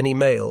received any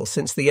mail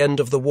since the end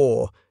of the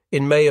war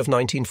in May of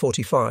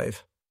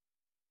 1945.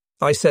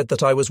 I said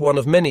that I was one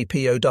of many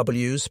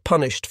POWs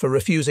punished for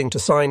refusing to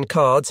sign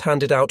cards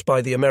handed out by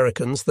the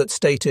Americans that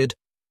stated,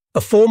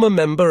 "A former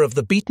member of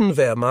the beaten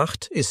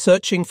Wehrmacht is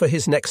searching for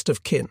his next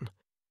of kin."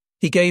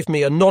 He gave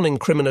me a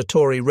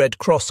non-incriminatory Red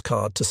Cross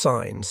card to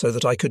sign so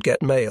that I could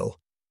get mail.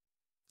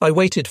 I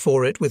waited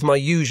for it with my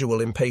usual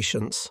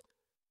impatience.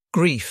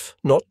 Grief,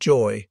 not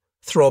joy,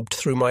 throbbed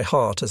through my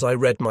heart as I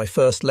read my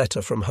first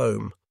letter from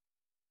home.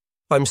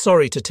 "I'm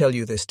sorry to tell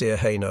you this, dear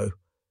Haino,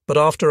 but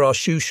after our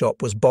shoe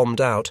shop was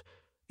bombed out,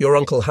 your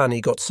Uncle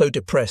Hanny got so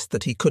depressed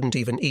that he couldn't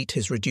even eat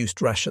his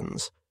reduced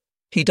rations.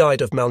 He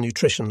died of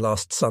malnutrition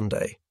last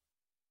Sunday."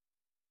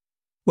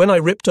 When I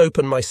ripped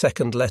open my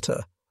second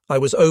letter, I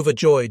was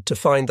overjoyed to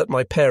find that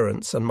my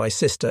parents and my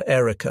sister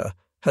Erica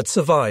had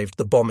survived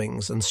the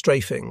bombings and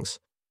strafings.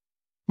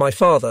 My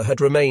father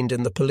had remained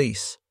in the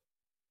police.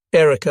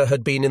 Erica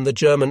had been in the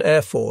German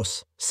Air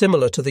Force,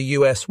 similar to the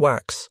US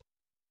WWII.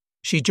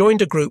 She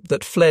joined a group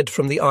that fled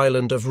from the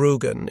island of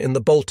Rügen in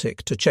the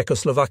Baltic to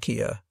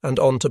Czechoslovakia and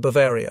on to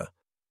Bavaria.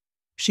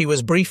 She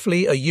was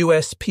briefly a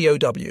US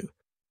POW.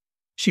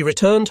 She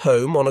returned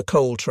home on a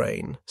coal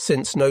train,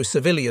 since no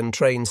civilian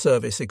train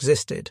service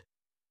existed.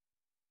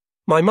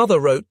 My mother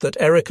wrote that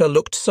Erica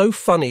looked so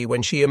funny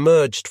when she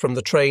emerged from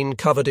the train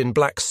covered in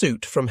black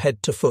soot from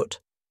head to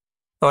foot.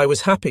 I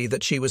was happy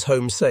that she was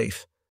home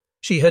safe.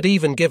 She had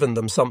even given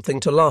them something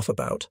to laugh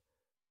about.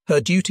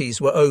 Her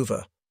duties were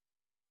over.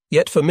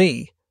 Yet for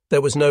me,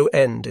 there was no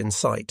end in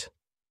sight.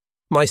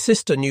 My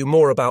sister knew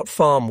more about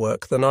farm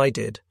work than I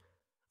did.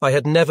 I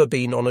had never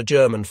been on a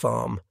German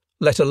farm,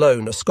 let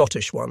alone a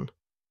Scottish one.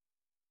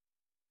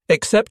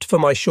 Except for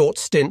my short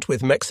stint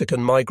with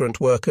Mexican migrant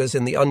workers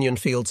in the onion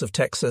fields of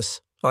Texas,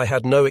 I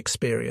had no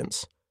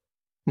experience.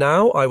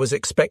 Now I was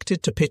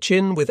expected to pitch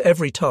in with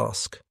every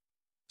task.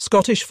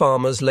 Scottish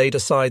farmers laid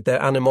aside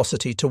their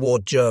animosity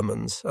toward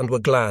Germans and were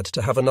glad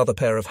to have another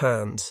pair of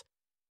hands.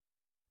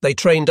 "They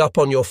trained up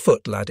on your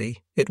foot,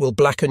 laddie. It will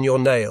blacken your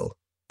nail,"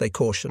 they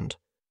cautioned.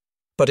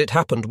 But it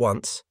happened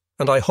once,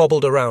 and I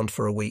hobbled around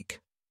for a week.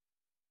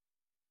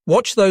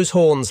 "Watch those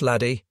horns,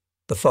 laddie,"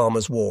 the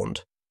farmers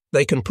warned.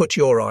 "They can put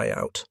your eye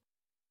out."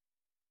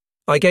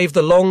 I gave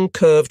the long,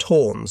 curved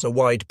horns a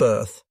wide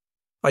berth.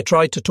 I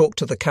tried to talk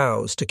to the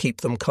cows to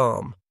keep them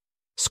calm.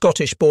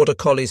 Scottish border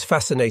collies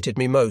fascinated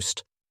me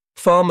most.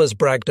 Farmers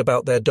bragged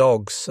about their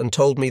dogs and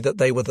told me that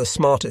they were the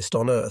smartest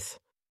on earth.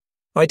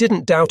 I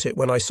didn't doubt it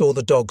when I saw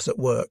the dogs at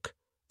work.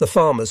 The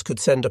farmers could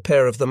send a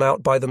pair of them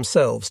out by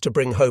themselves to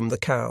bring home the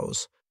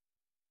cows.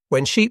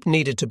 When sheep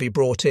needed to be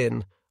brought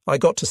in, I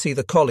got to see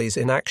the collies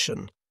in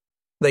action.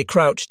 They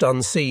crouched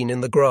unseen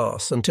in the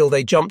grass until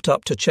they jumped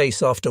up to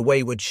chase after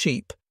wayward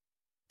sheep.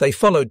 They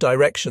followed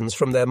directions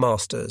from their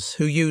masters,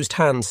 who used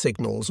hand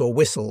signals or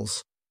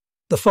whistles.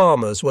 The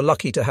farmers were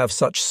lucky to have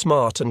such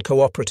smart and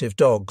cooperative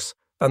dogs,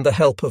 and the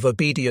help of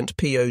obedient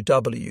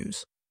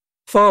POWs.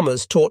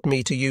 Farmers taught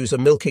me to use a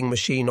milking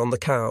machine on the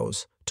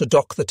cows, to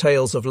dock the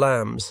tails of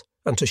lambs,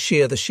 and to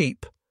shear the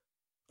sheep.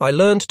 I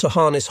learned to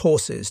harness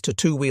horses to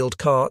two-wheeled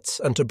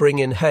carts and to bring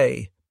in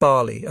hay,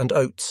 barley and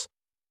oats.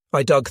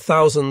 I dug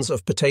thousands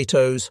of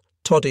potatoes,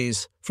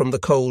 toddies, from the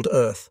cold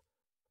earth.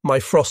 My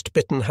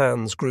frost-bitten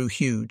hands grew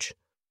huge.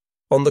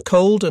 On the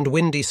cold and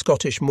windy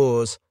Scottish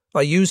moors,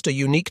 I used a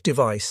unique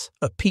device,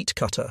 a peat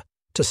cutter,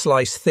 to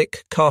slice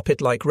thick,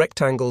 carpet-like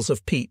rectangles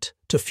of peat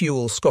to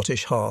fuel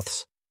Scottish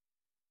hearths.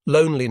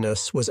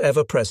 Loneliness was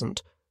ever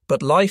present,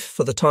 but life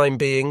for the time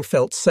being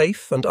felt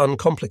safe and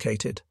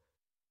uncomplicated.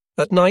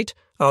 At night,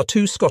 our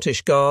 2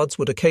 Scottish guards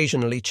would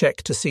occasionally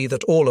check to see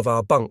that all of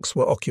our bunks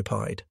were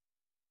occupied.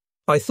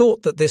 I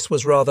thought that this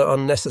was rather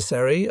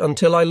unnecessary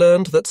until I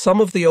learned that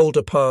some of the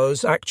older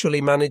POWs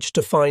actually managed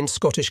to find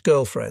Scottish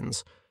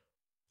girlfriends.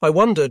 I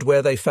wondered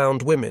where they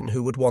found women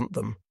who would want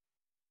them.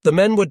 The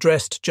men were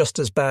dressed just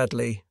as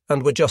badly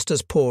and were just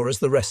as poor as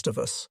the rest of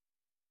us.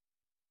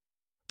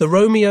 The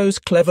Romeos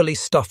cleverly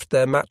stuffed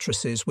their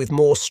mattresses with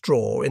more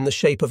straw in the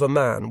shape of a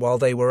man while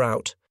they were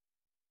out.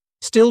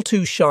 Still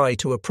too shy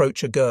to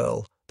approach a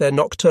girl, their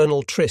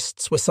nocturnal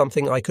trysts were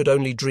something I could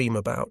only dream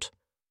about.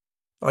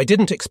 I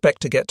didn't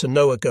expect to get to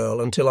know a girl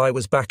until I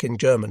was back in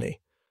Germany.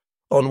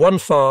 On one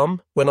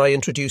farm, when I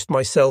introduced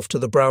myself to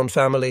the Brown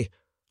family,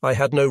 I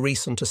had no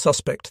reason to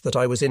suspect that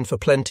I was in for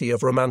plenty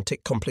of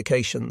romantic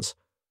complications.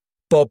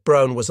 Bob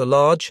Brown was a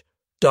large,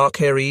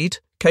 dark-haired,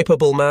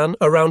 capable man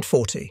around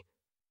 40.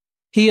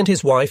 He and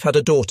his wife had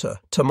a daughter,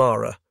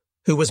 Tamara,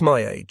 who was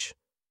my age.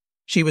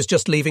 She was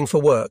just leaving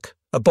for work,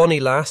 a bonny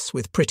lass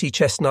with pretty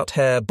chestnut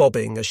hair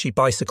bobbing as she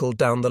bicycled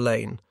down the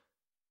lane.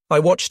 I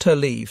watched her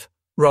leave,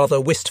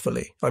 rather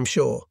wistfully, I'm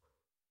sure.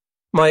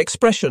 My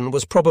expression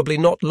was probably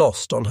not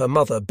lost on her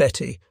mother,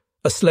 Betty,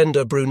 a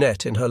slender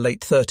brunette in her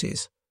late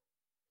 30s.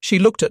 She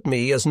looked at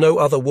me as no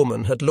other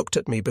woman had looked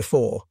at me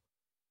before.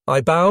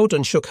 I bowed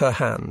and shook her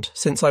hand,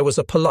 since I was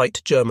a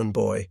polite German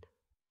boy.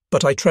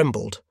 But I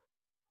trembled.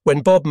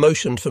 When Bob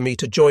motioned for me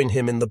to join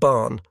him in the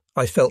barn,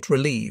 I felt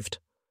relieved.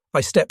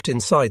 I stepped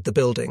inside the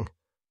building.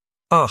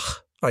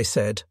 "Ach," I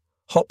said,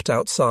 hopped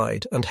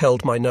outside and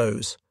held my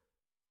nose.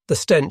 The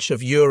stench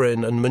of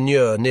urine and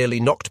manure nearly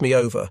knocked me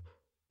over.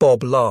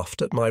 Bob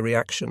laughed at my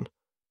reaction.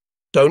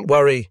 "Don't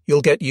worry,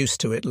 you'll get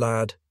used to it,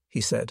 lad," he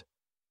said.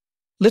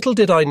 Little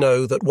did I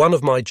know that one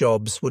of my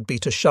jobs would be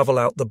to shovel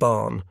out the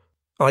barn.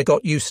 I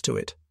got used to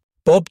it.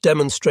 Bob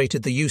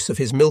demonstrated the use of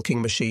his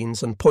milking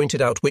machines and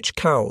pointed out which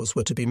cows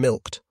were to be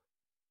milked.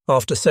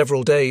 After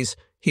several days,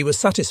 he was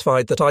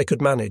satisfied that I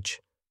could manage.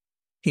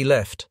 He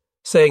left,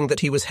 saying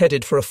that he was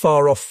headed for a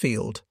far-off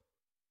field.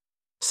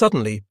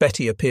 Suddenly,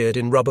 Betty appeared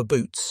in rubber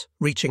boots,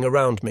 reaching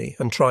around me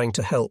and trying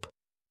to help.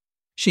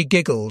 She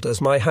giggled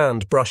as my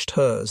hand brushed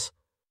hers.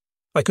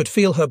 I could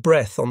feel her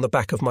breath on the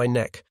back of my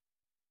neck.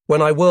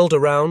 When I whirled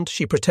around,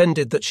 she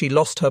pretended that she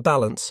lost her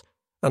balance,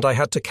 and I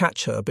had to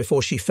catch her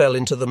before she fell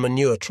into the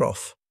manure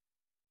trough.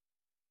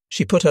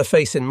 She put her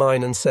face in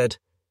mine and said,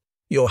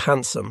 "You're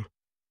handsome.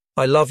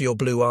 I love your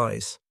blue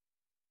eyes."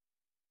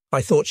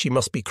 I thought she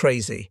must be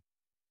crazy.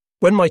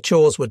 When my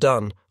chores were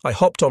done, I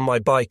hopped on my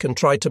bike and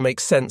tried to make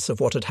sense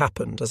of what had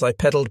happened as I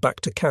pedalled back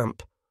to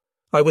camp.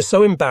 I was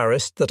so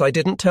embarrassed that I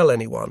didn't tell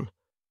anyone.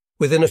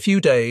 Within a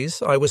few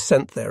days, I was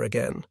sent there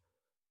again.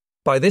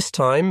 By this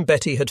time,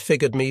 Betty had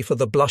figured me for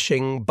the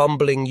blushing,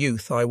 bumbling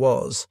youth I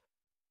was.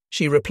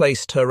 She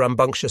replaced her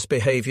rambunctious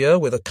behaviour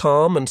with a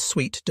calm and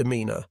sweet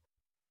demeanour.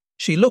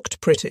 She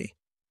looked pretty.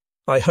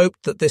 I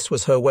hoped that this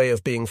was her way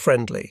of being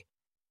friendly.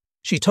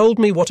 She told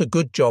me what a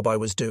good job I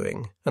was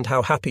doing and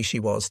how happy she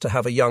was to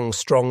have a young,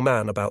 strong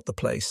man about the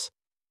place.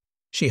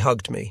 She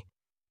hugged me.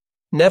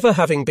 Never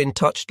having been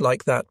touched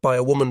like that by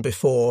a woman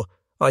before,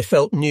 I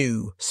felt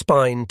new,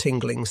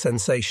 spine-tingling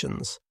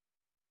sensations.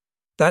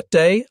 That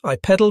day, I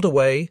pedalled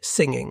away,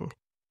 singing.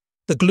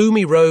 The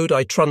gloomy road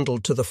I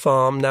trundled to the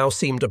farm now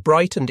seemed a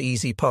bright and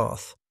easy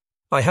path.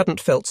 I hadn't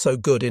felt so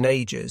good in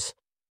ages.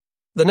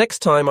 The next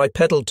time I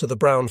pedalled to the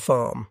Brown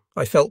farm,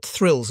 I felt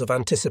thrills of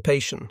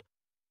anticipation.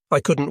 I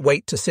couldn't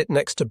wait to sit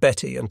next to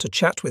Betty and to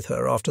chat with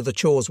her after the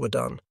chores were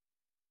done.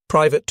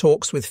 Private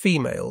talks with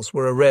females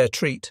were a rare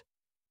treat.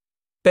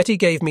 Betty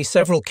gave me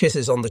several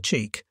kisses on the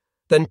cheek,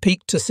 then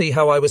peeked to see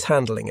how I was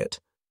handling it.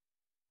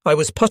 I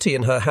was putty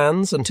in her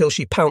hands until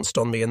she pounced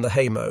on me in the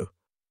haymow.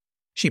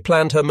 She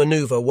planned her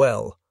manoeuvre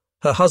well.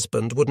 Her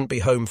husband wouldn't be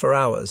home for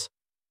hours.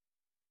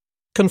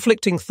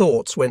 Conflicting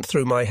thoughts went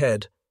through my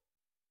head.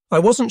 I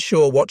wasn't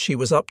sure what she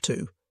was up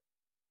to.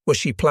 Was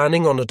she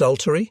planning on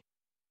adultery?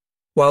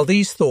 While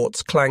these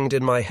thoughts clanged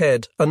in my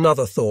head,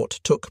 another thought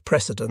took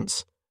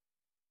precedence.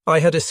 I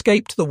had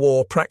escaped the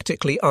war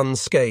practically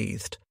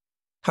unscathed.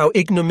 How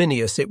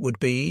ignominious it would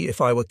be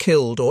if I were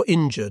killed or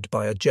injured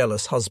by a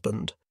jealous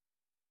husband.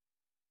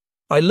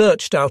 I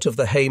lurched out of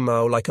the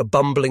haymow like a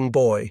bumbling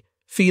boy,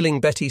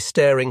 feeling Betty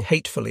staring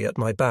hatefully at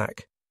my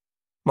back.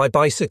 My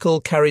bicycle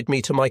carried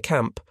me to my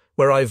camp,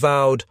 where I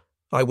vowed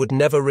I would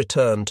never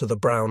return to the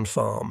Brown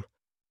farm.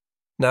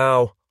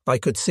 Now I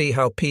could see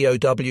how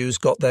POWs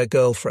got their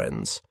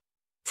girlfriends.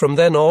 From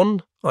then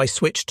on, I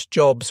switched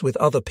jobs with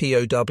other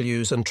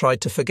POWs and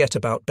tried to forget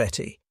about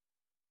Betty.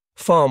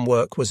 Farm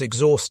work was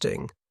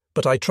exhausting,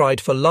 but I tried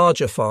for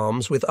larger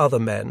farms with other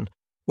men,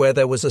 where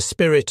there was a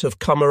spirit of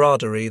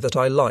camaraderie that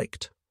I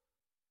liked.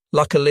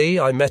 Luckily,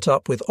 I met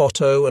up with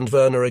Otto and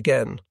Werner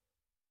again.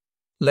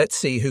 Let's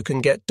see who can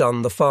get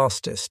done the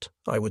fastest,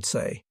 I would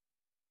say.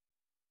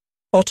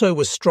 Otto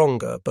was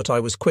stronger, but I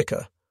was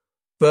quicker.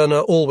 Werner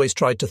always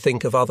tried to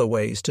think of other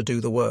ways to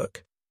do the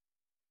work.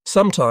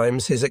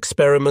 Sometimes his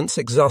experiments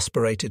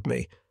exasperated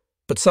me,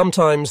 but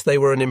sometimes they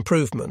were an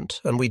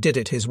improvement, and we did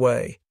it his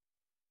way.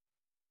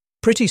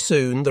 Pretty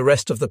soon, the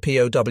rest of the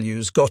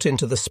POWs got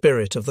into the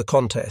spirit of the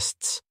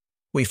contests.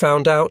 We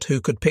found out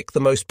who could pick the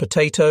most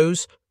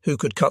potatoes, who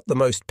could cut the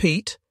most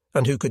peat,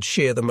 and who could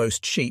shear the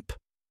most sheep.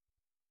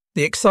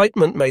 The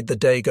excitement made the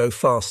day go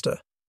faster.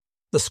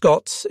 The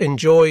Scots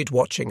enjoyed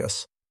watching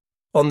us.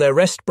 On their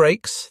rest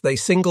breaks, they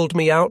singled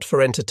me out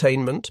for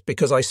entertainment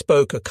because I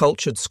spoke a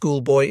cultured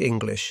schoolboy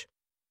English.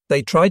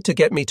 They tried to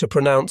get me to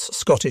pronounce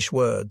Scottish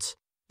words.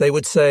 They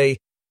would say,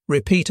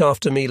 "Repeat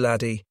after me,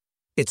 laddie.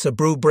 It's a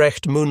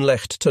brubrecht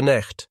moonlecht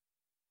tenecht."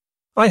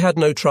 I had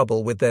no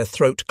trouble with their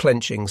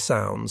throat-clenching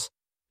sounds.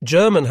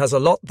 German has a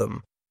lot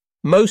them.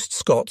 Most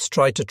Scots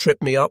tried to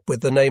trip me up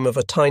with the name of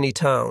a tiny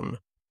town.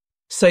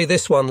 "Say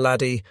this one,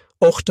 laddie,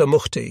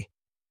 Ochtermuchty."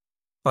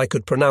 I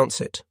could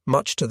pronounce it,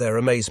 much to their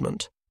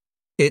amazement.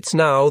 It's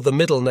now the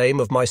middle name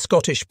of my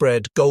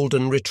Scottish-bred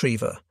golden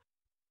retriever.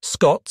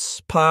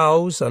 Scots,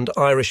 POWs, and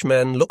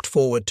Irishmen looked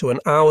forward to an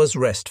hour's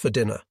rest for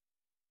dinner.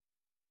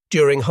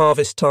 During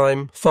harvest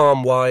time,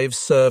 farm wives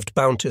served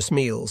bounteous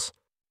meals.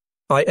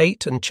 I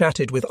ate and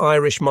chatted with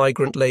Irish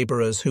migrant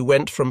labourers who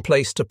went from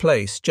place to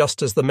place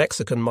just as the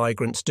Mexican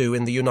migrants do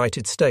in the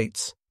United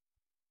States.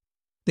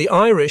 The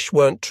Irish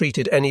weren't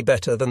treated any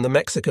better than the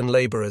Mexican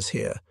labourers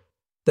here.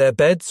 Their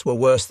beds were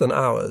worse than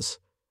ours.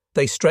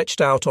 They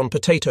stretched out on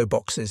potato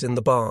boxes in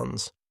the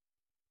barns.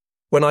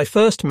 When I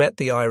first met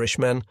the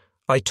Irishmen,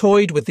 I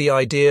toyed with the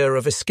idea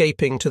of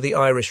escaping to the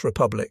Irish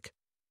Republic.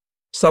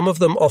 Some of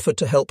them offered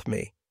to help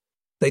me.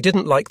 They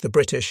didn't like the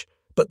British,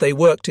 but they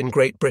worked in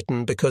Great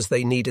Britain because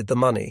they needed the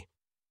money.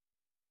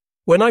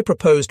 When I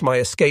proposed my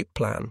escape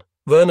plan,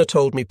 Werner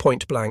told me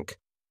point blank,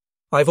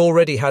 "I've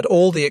already had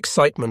all the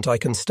excitement I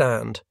can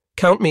stand.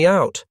 Count me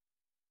out."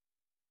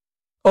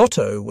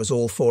 Otto was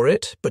all for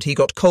it, but he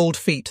got cold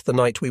feet the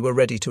night we were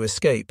ready to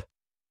escape.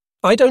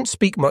 "I don't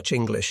speak much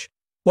English.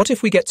 What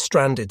if we get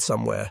stranded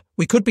somewhere?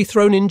 We could be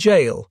thrown in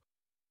jail."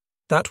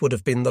 That would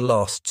have been the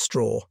last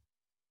straw.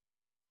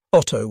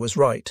 Otto was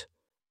right.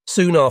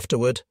 Soon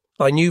afterward,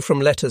 I knew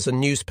from letters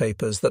and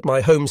newspapers that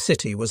my home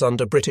city was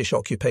under British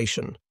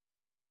occupation.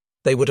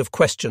 They would have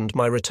questioned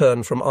my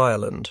return from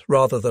Ireland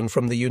rather than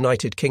from the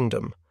United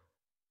Kingdom.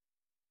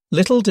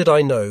 Little did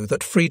I know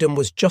that freedom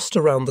was just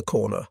around the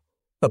corner.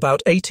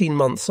 About 18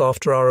 months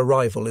after our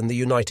arrival in the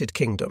United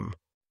Kingdom,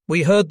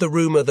 we heard the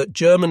rumour that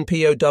German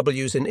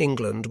POWs in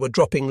England were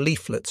dropping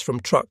leaflets from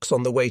trucks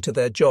on the way to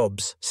their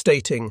jobs,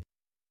 stating,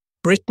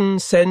 "Britain,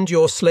 send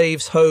your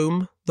slaves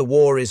home, the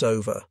war is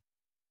over."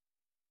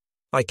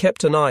 I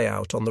kept an eye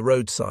out on the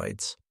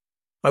roadsides.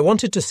 I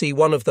wanted to see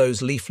one of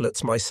those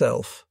leaflets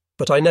myself,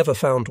 but I never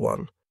found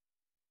one.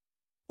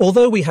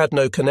 Although we had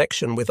no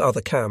connection with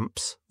other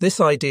camps, this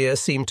idea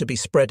seemed to be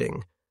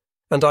spreading,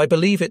 and I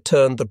believe it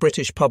turned the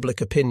British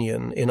public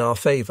opinion in our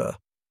favour.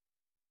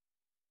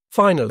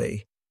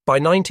 Finally, by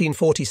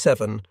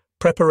 1947,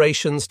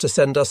 preparations to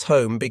send us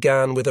home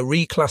began with a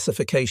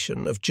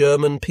reclassification of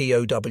German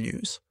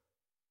POWs.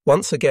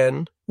 Once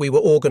again, we were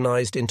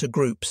organised into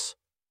groups.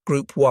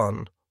 Group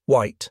 1,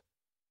 white.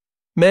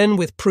 Men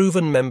with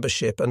proven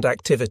membership and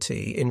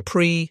activity in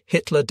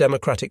pre-Hitler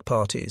democratic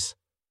parties.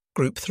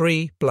 Group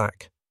 3,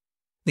 black.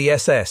 The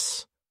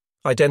SS,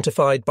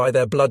 identified by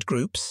their blood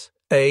groups,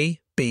 A,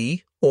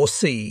 B, or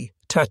C,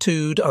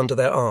 tattooed under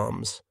their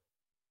arms.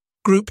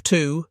 Group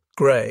 2,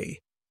 grey.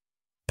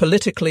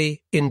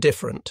 Politically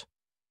indifferent.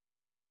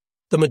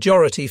 The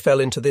majority fell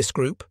into this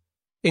group,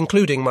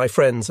 including my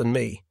friends and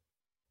me.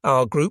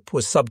 Our group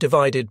was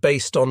subdivided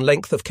based on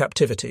length of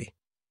captivity.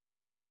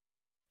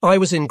 I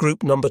was in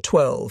group number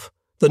 12,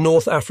 The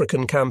North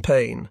African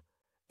Campaign.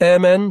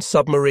 Airmen,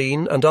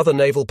 submarine, and other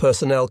naval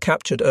personnel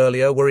captured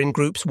earlier were in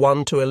groups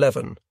 1 to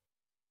 11.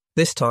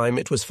 This time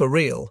it was for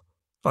real.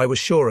 I was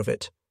sure of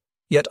it.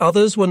 Yet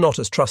others were not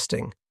as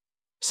trusting.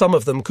 Some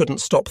of them couldn't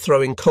stop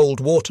throwing cold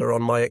water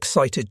on my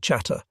excited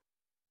chatter.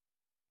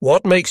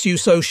 "What makes you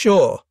so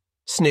sure?"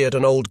 sneered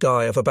an old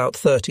guy of about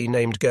 30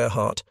 named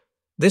Gerhardt.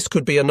 "This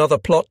could be another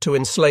plot to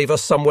enslave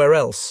us somewhere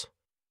else."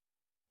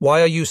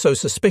 "Why are you so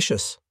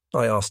suspicious?"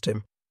 I asked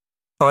him.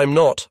 "I'm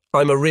not.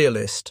 I'm a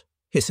realist,"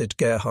 hissed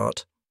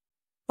Gerhardt.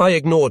 I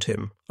ignored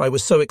him. I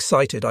was so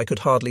excited I could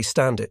hardly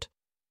stand it.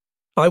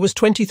 I was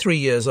 23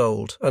 years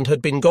old and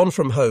had been gone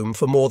from home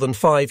for more than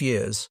 5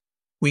 years.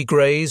 We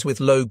Greys with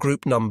low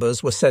group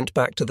numbers were sent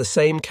back to the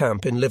same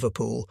camp in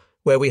Liverpool,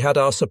 where we had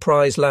our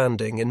surprise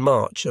landing in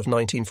March of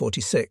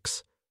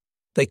 1946.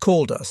 They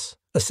called us,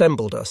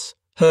 assembled us,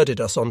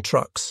 herded us on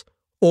trucks,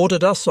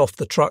 ordered us off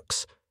the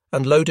trucks,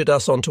 and loaded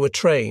us onto a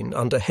train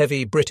under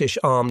heavy British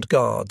armed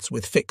guards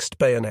with fixed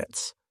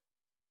bayonets.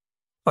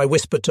 I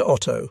whispered to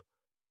Otto,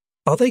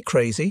 "Are they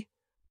crazy?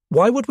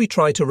 Why would we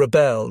try to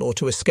rebel or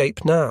to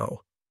escape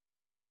now?"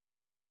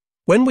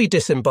 When we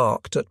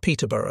disembarked at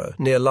Peterborough,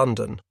 near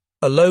London,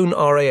 a lone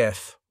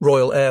RAF,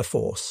 Royal Air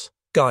Force,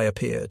 guy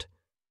appeared.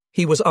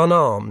 He was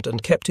unarmed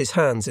and kept his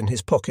hands in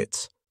his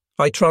pockets.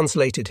 I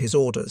translated his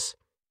orders.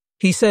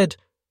 He said,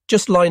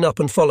 "Just line up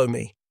and follow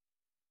me."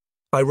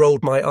 I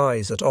rolled my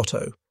eyes at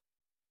Otto.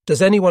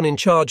 "Does anyone in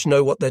charge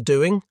know what they're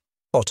doing?"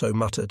 Otto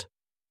muttered.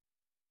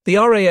 The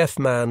RAF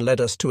man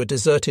led us to a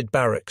deserted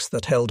barracks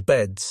that held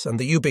beds and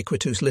the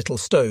ubiquitous little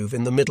stove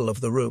in the middle of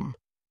the room.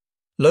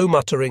 Low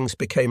mutterings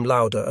became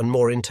louder and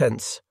more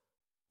intense.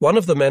 One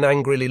of the men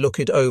angrily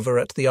looked over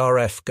at the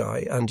RF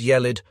guy and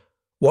yelled,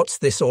 "What's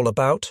this all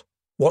about?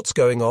 What's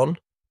going on?"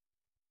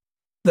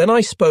 Then I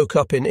spoke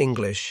up in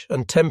English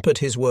and tempered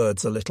his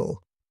words a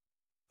little.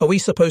 "Are we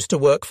supposed to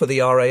work for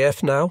the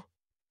RAF now?"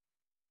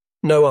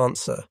 No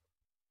answer.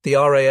 The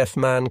RAF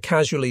man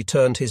casually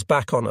turned his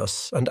back on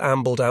us and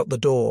ambled out the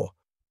door.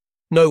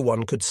 No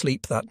one could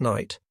sleep that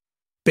night.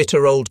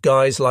 Bitter old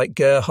guys like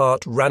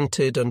Gerhardt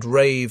ranted and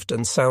raved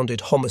and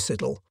sounded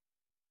homicidal.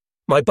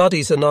 My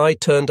buddies and I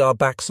turned our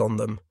backs on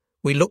them.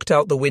 We looked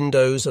out the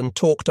windows and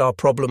talked our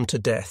problem to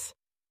death.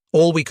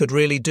 All we could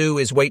really do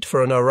is wait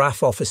for an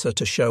RAF officer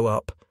to show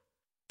up.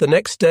 The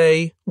next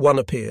day, one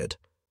appeared.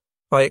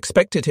 I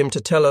expected him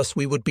to tell us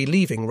we would be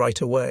leaving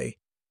right away.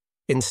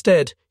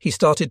 Instead, he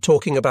started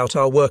talking about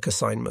our work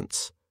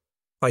assignments.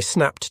 I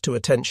snapped to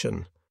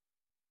attention.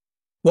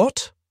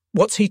 "What?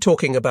 What's he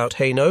talking about,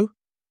 Haino?"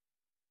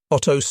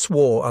 Otto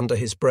swore under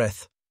his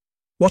breath.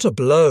 What a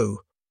blow!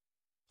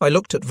 I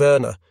looked at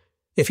Werner.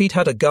 If he'd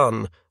had a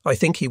gun, I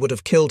think he would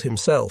have killed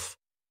himself.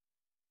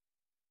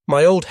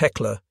 My old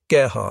heckler,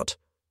 Gerhardt,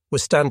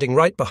 was standing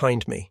right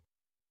behind me.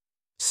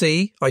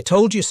 "See, I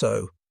told you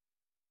so."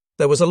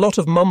 There was a lot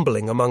of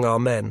mumbling among our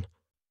men.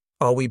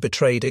 Are we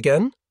betrayed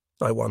again?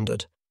 I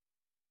wondered.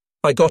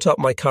 I got up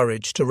my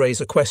courage to raise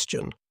a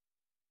question.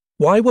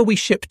 Why were we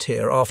shipped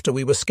here after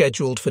we were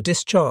scheduled for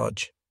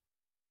discharge?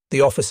 The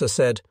officer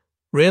said,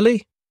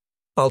 "Really?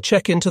 I'll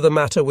check into the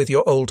matter with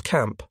your old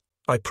camp,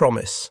 I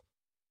promise."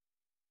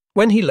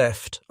 When he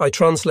left, I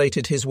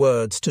translated his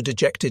words to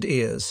dejected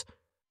ears.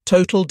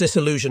 Total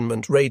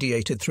disillusionment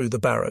radiated through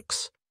the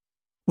barracks.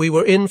 We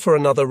were in for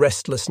another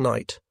restless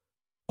night.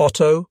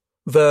 Otto,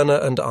 Werner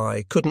and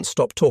I couldn't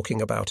stop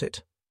talking about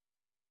it.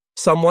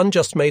 "Someone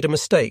just made a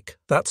mistake,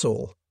 that's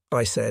all,"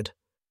 I said,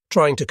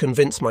 trying to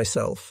convince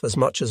myself as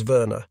much as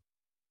Werner.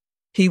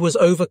 He was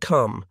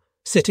overcome,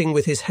 sitting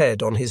with his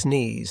head on his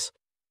knees.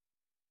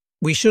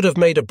 "We should have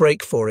made a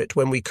break for it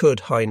when we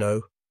could,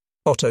 Haino,"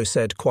 Otto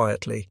said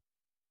quietly.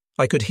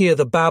 I could hear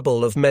the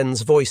babble of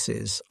men's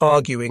voices,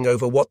 arguing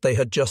over what they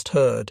had just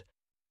heard.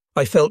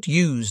 I felt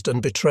used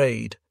and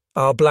betrayed.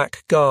 Our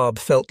black garb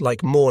felt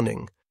like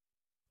mourning.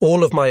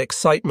 All of my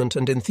excitement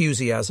and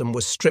enthusiasm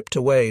was stripped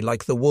away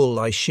like the wool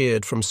I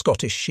sheared from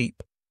Scottish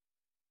sheep.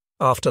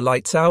 After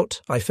lights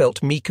out, I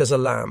felt meek as a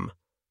lamb.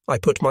 I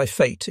put my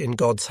fate in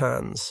God's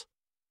hands.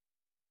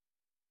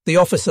 The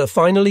officer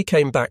finally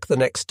came back the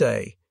next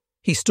day.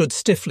 He stood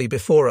stiffly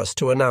before us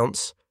to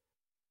announce,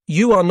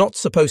 "You are not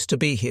supposed to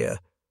be here.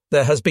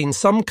 There has been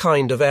some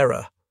kind of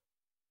error."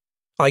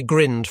 I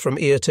grinned from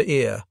ear to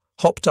ear,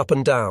 hopped up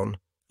and down,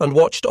 and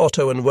watched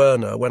Otto and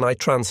Werner when I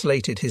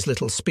translated his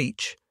little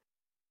speech.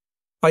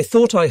 I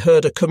thought I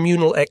heard a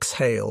communal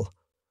exhale.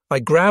 I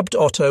grabbed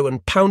Otto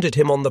and pounded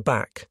him on the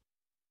back.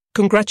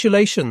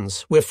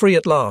 "Congratulations, we're free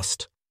at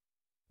last."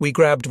 We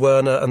grabbed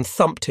Werner and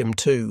thumped him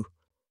too.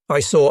 I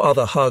saw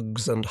other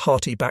hugs and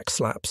hearty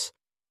backslaps.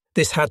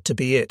 This had to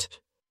be it.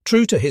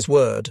 True to his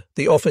word,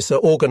 the officer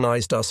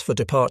organised us for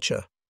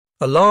departure.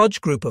 A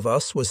large group of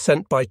us was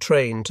sent by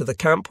train to the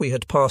camp we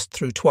had passed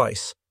through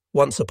twice,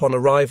 once upon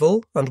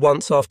arrival and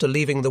once after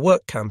leaving the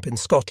work camp in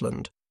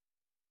Scotland.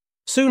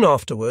 Soon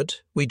afterward,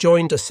 we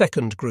joined a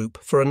second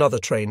group for another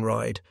train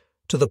ride,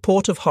 to the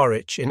port of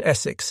Harwich in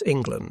Essex,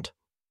 England.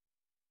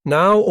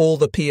 Now all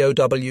the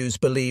POWs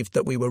believed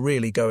that we were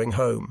really going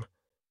home.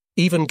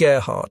 Even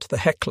Gerhardt, the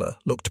heckler,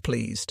 looked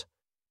pleased.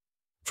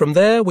 From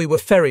there we were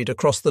ferried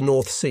across the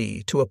North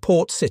Sea to a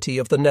port city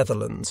of the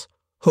Netherlands,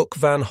 Hoek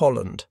van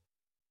Holland.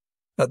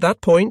 At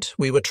that point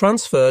we were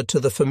transferred to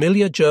the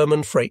familiar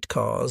German freight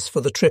cars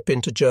for the trip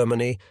into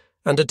Germany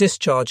and a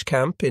discharge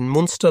camp in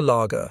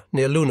Münsterlager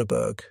near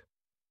Lüneburg.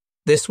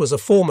 This was a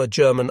former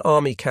German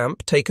army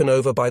camp taken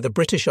over by the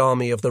British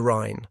Army of the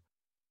Rhine.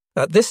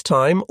 At this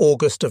time,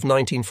 August of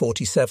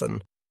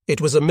 1947,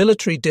 it was a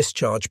military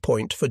discharge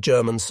point for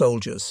German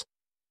soldiers.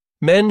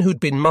 Men who'd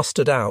been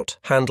mustered out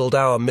handled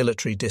our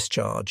military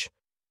discharge.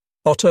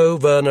 Otto,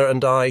 Werner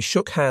and I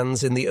shook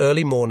hands in the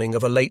early morning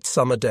of a late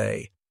summer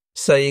day,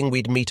 saying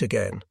we'd meet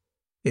again.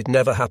 It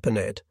never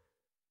happened.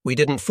 We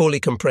didn't fully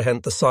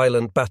comprehend the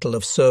silent battle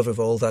of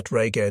Survival that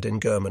raged in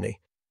Germany,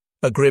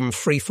 a grim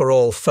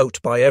free-for-all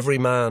fought by every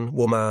man,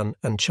 woman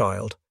and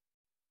child.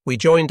 We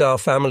joined our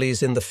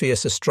families in the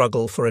fiercer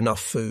struggle for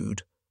enough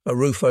food, a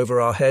roof over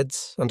our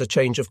heads and a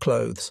change of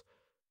clothes.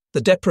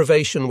 The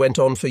deprivation went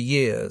on for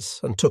years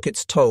and took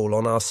its toll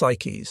on our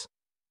psyches.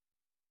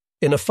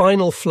 In a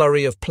final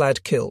flurry of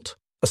plaid kilt,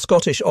 a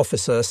Scottish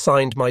officer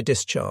signed my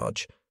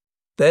discharge.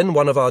 Then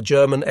one of our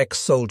German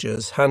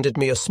ex-soldiers handed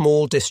me a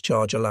small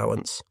discharge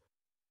allowance.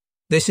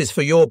 "This is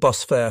for your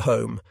bus fare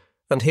home,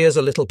 and here's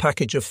a little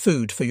package of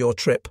food for your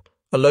trip,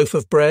 a loaf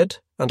of bread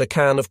and a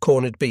can of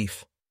corned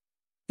beef.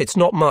 It's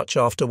not much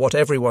after what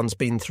everyone's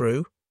been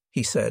through,"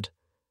 he said,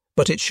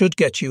 "but it should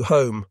get you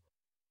home.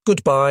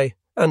 Goodbye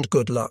and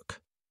good luck."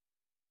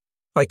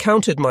 I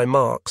counted my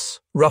marks,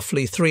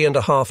 roughly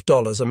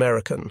 $3.50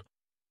 American,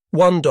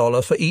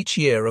 $1 for each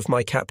year of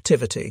my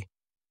captivity.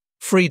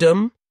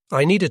 Freedom,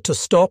 I needed to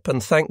stop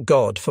and thank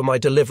God for my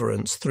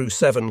deliverance through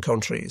 7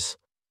 countries.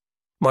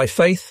 My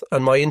faith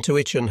and my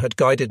intuition had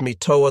guided me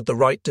toward the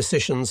right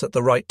decisions at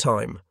the right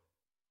time.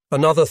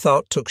 Another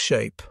thought took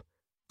shape.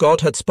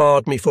 God had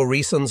spared me for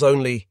reasons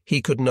only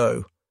He could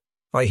know.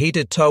 I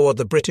headed toward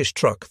the British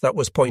truck that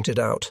was pointed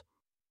out.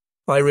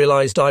 I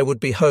realized I would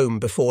be home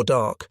before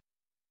dark.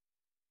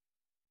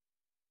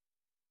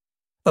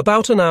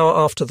 About an hour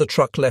after the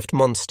truck left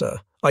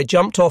Munster, I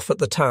jumped off at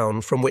the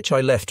town from which I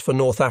left for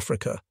North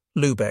Africa,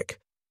 Lübeck.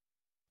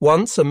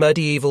 Once a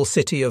medieval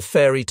city of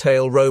fairy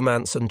tale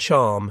romance and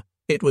charm,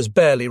 it was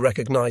barely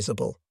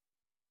recognizable.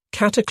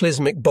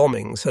 Cataclysmic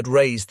bombings had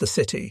razed the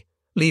city,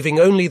 leaving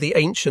only the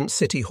ancient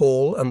city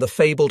hall and the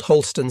fabled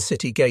Holsten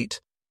city gate,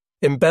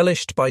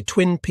 embellished by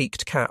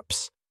twin-peaked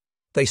caps.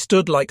 They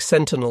stood like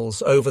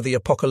sentinels over the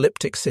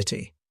apocalyptic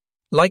city.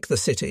 Like the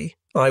city,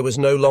 I was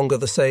no longer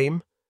the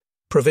same.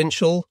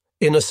 Provincial,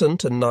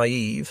 innocent and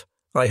naive,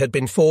 I had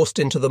been forced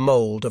into the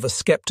mould of a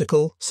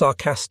sceptical,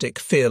 sarcastic,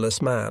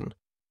 fearless man.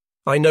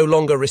 I no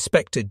longer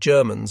respected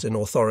Germans in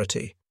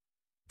authority.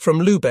 From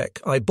Lübeck,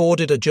 I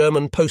boarded a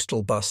German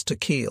postal bus to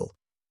Kiel.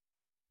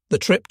 The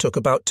trip took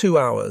about 2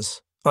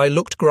 hours. I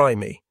looked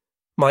grimy.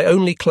 My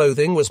only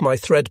clothing was my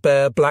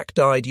threadbare,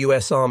 black-dyed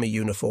US Army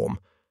uniform.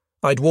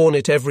 I'd worn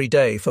it every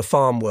day for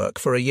farm work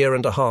for a year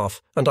and a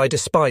half, and I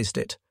despised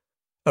it.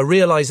 A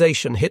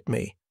realization hit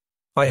me.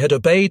 I had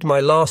obeyed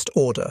my last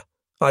order.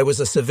 I was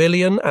a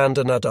civilian and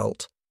an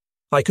adult.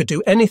 I could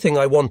do anything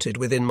I wanted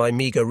within my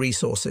meagre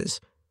resources.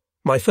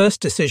 My first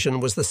decision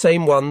was the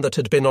same one that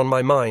had been on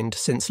my mind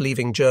since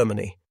leaving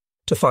Germany,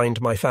 to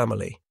find my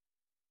family.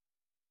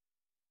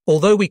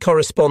 Although we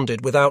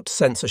corresponded without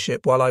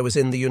censorship while I was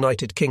in the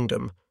United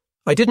Kingdom,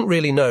 I didn't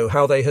really know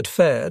how they had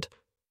fared.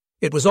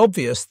 It was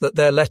obvious that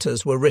their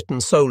letters were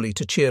written solely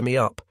to cheer me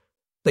up.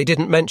 They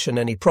didn't mention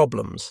any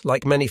problems,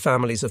 like many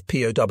families of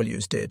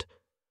POWs did.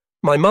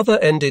 My mother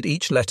ended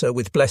each letter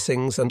with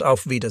blessings and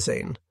Auf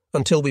Wiedersehen,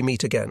 until we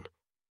meet again.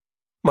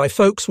 My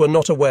folks were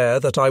not aware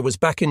that I was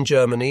back in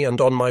Germany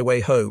and on my way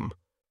home.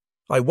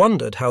 I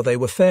wondered how they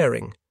were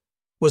faring.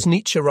 Was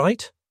Nietzsche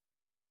right?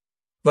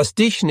 Was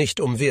dich nicht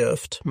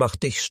umwirft,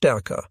 macht dich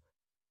stärker.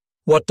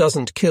 What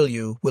doesn't kill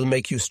you will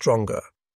make you stronger.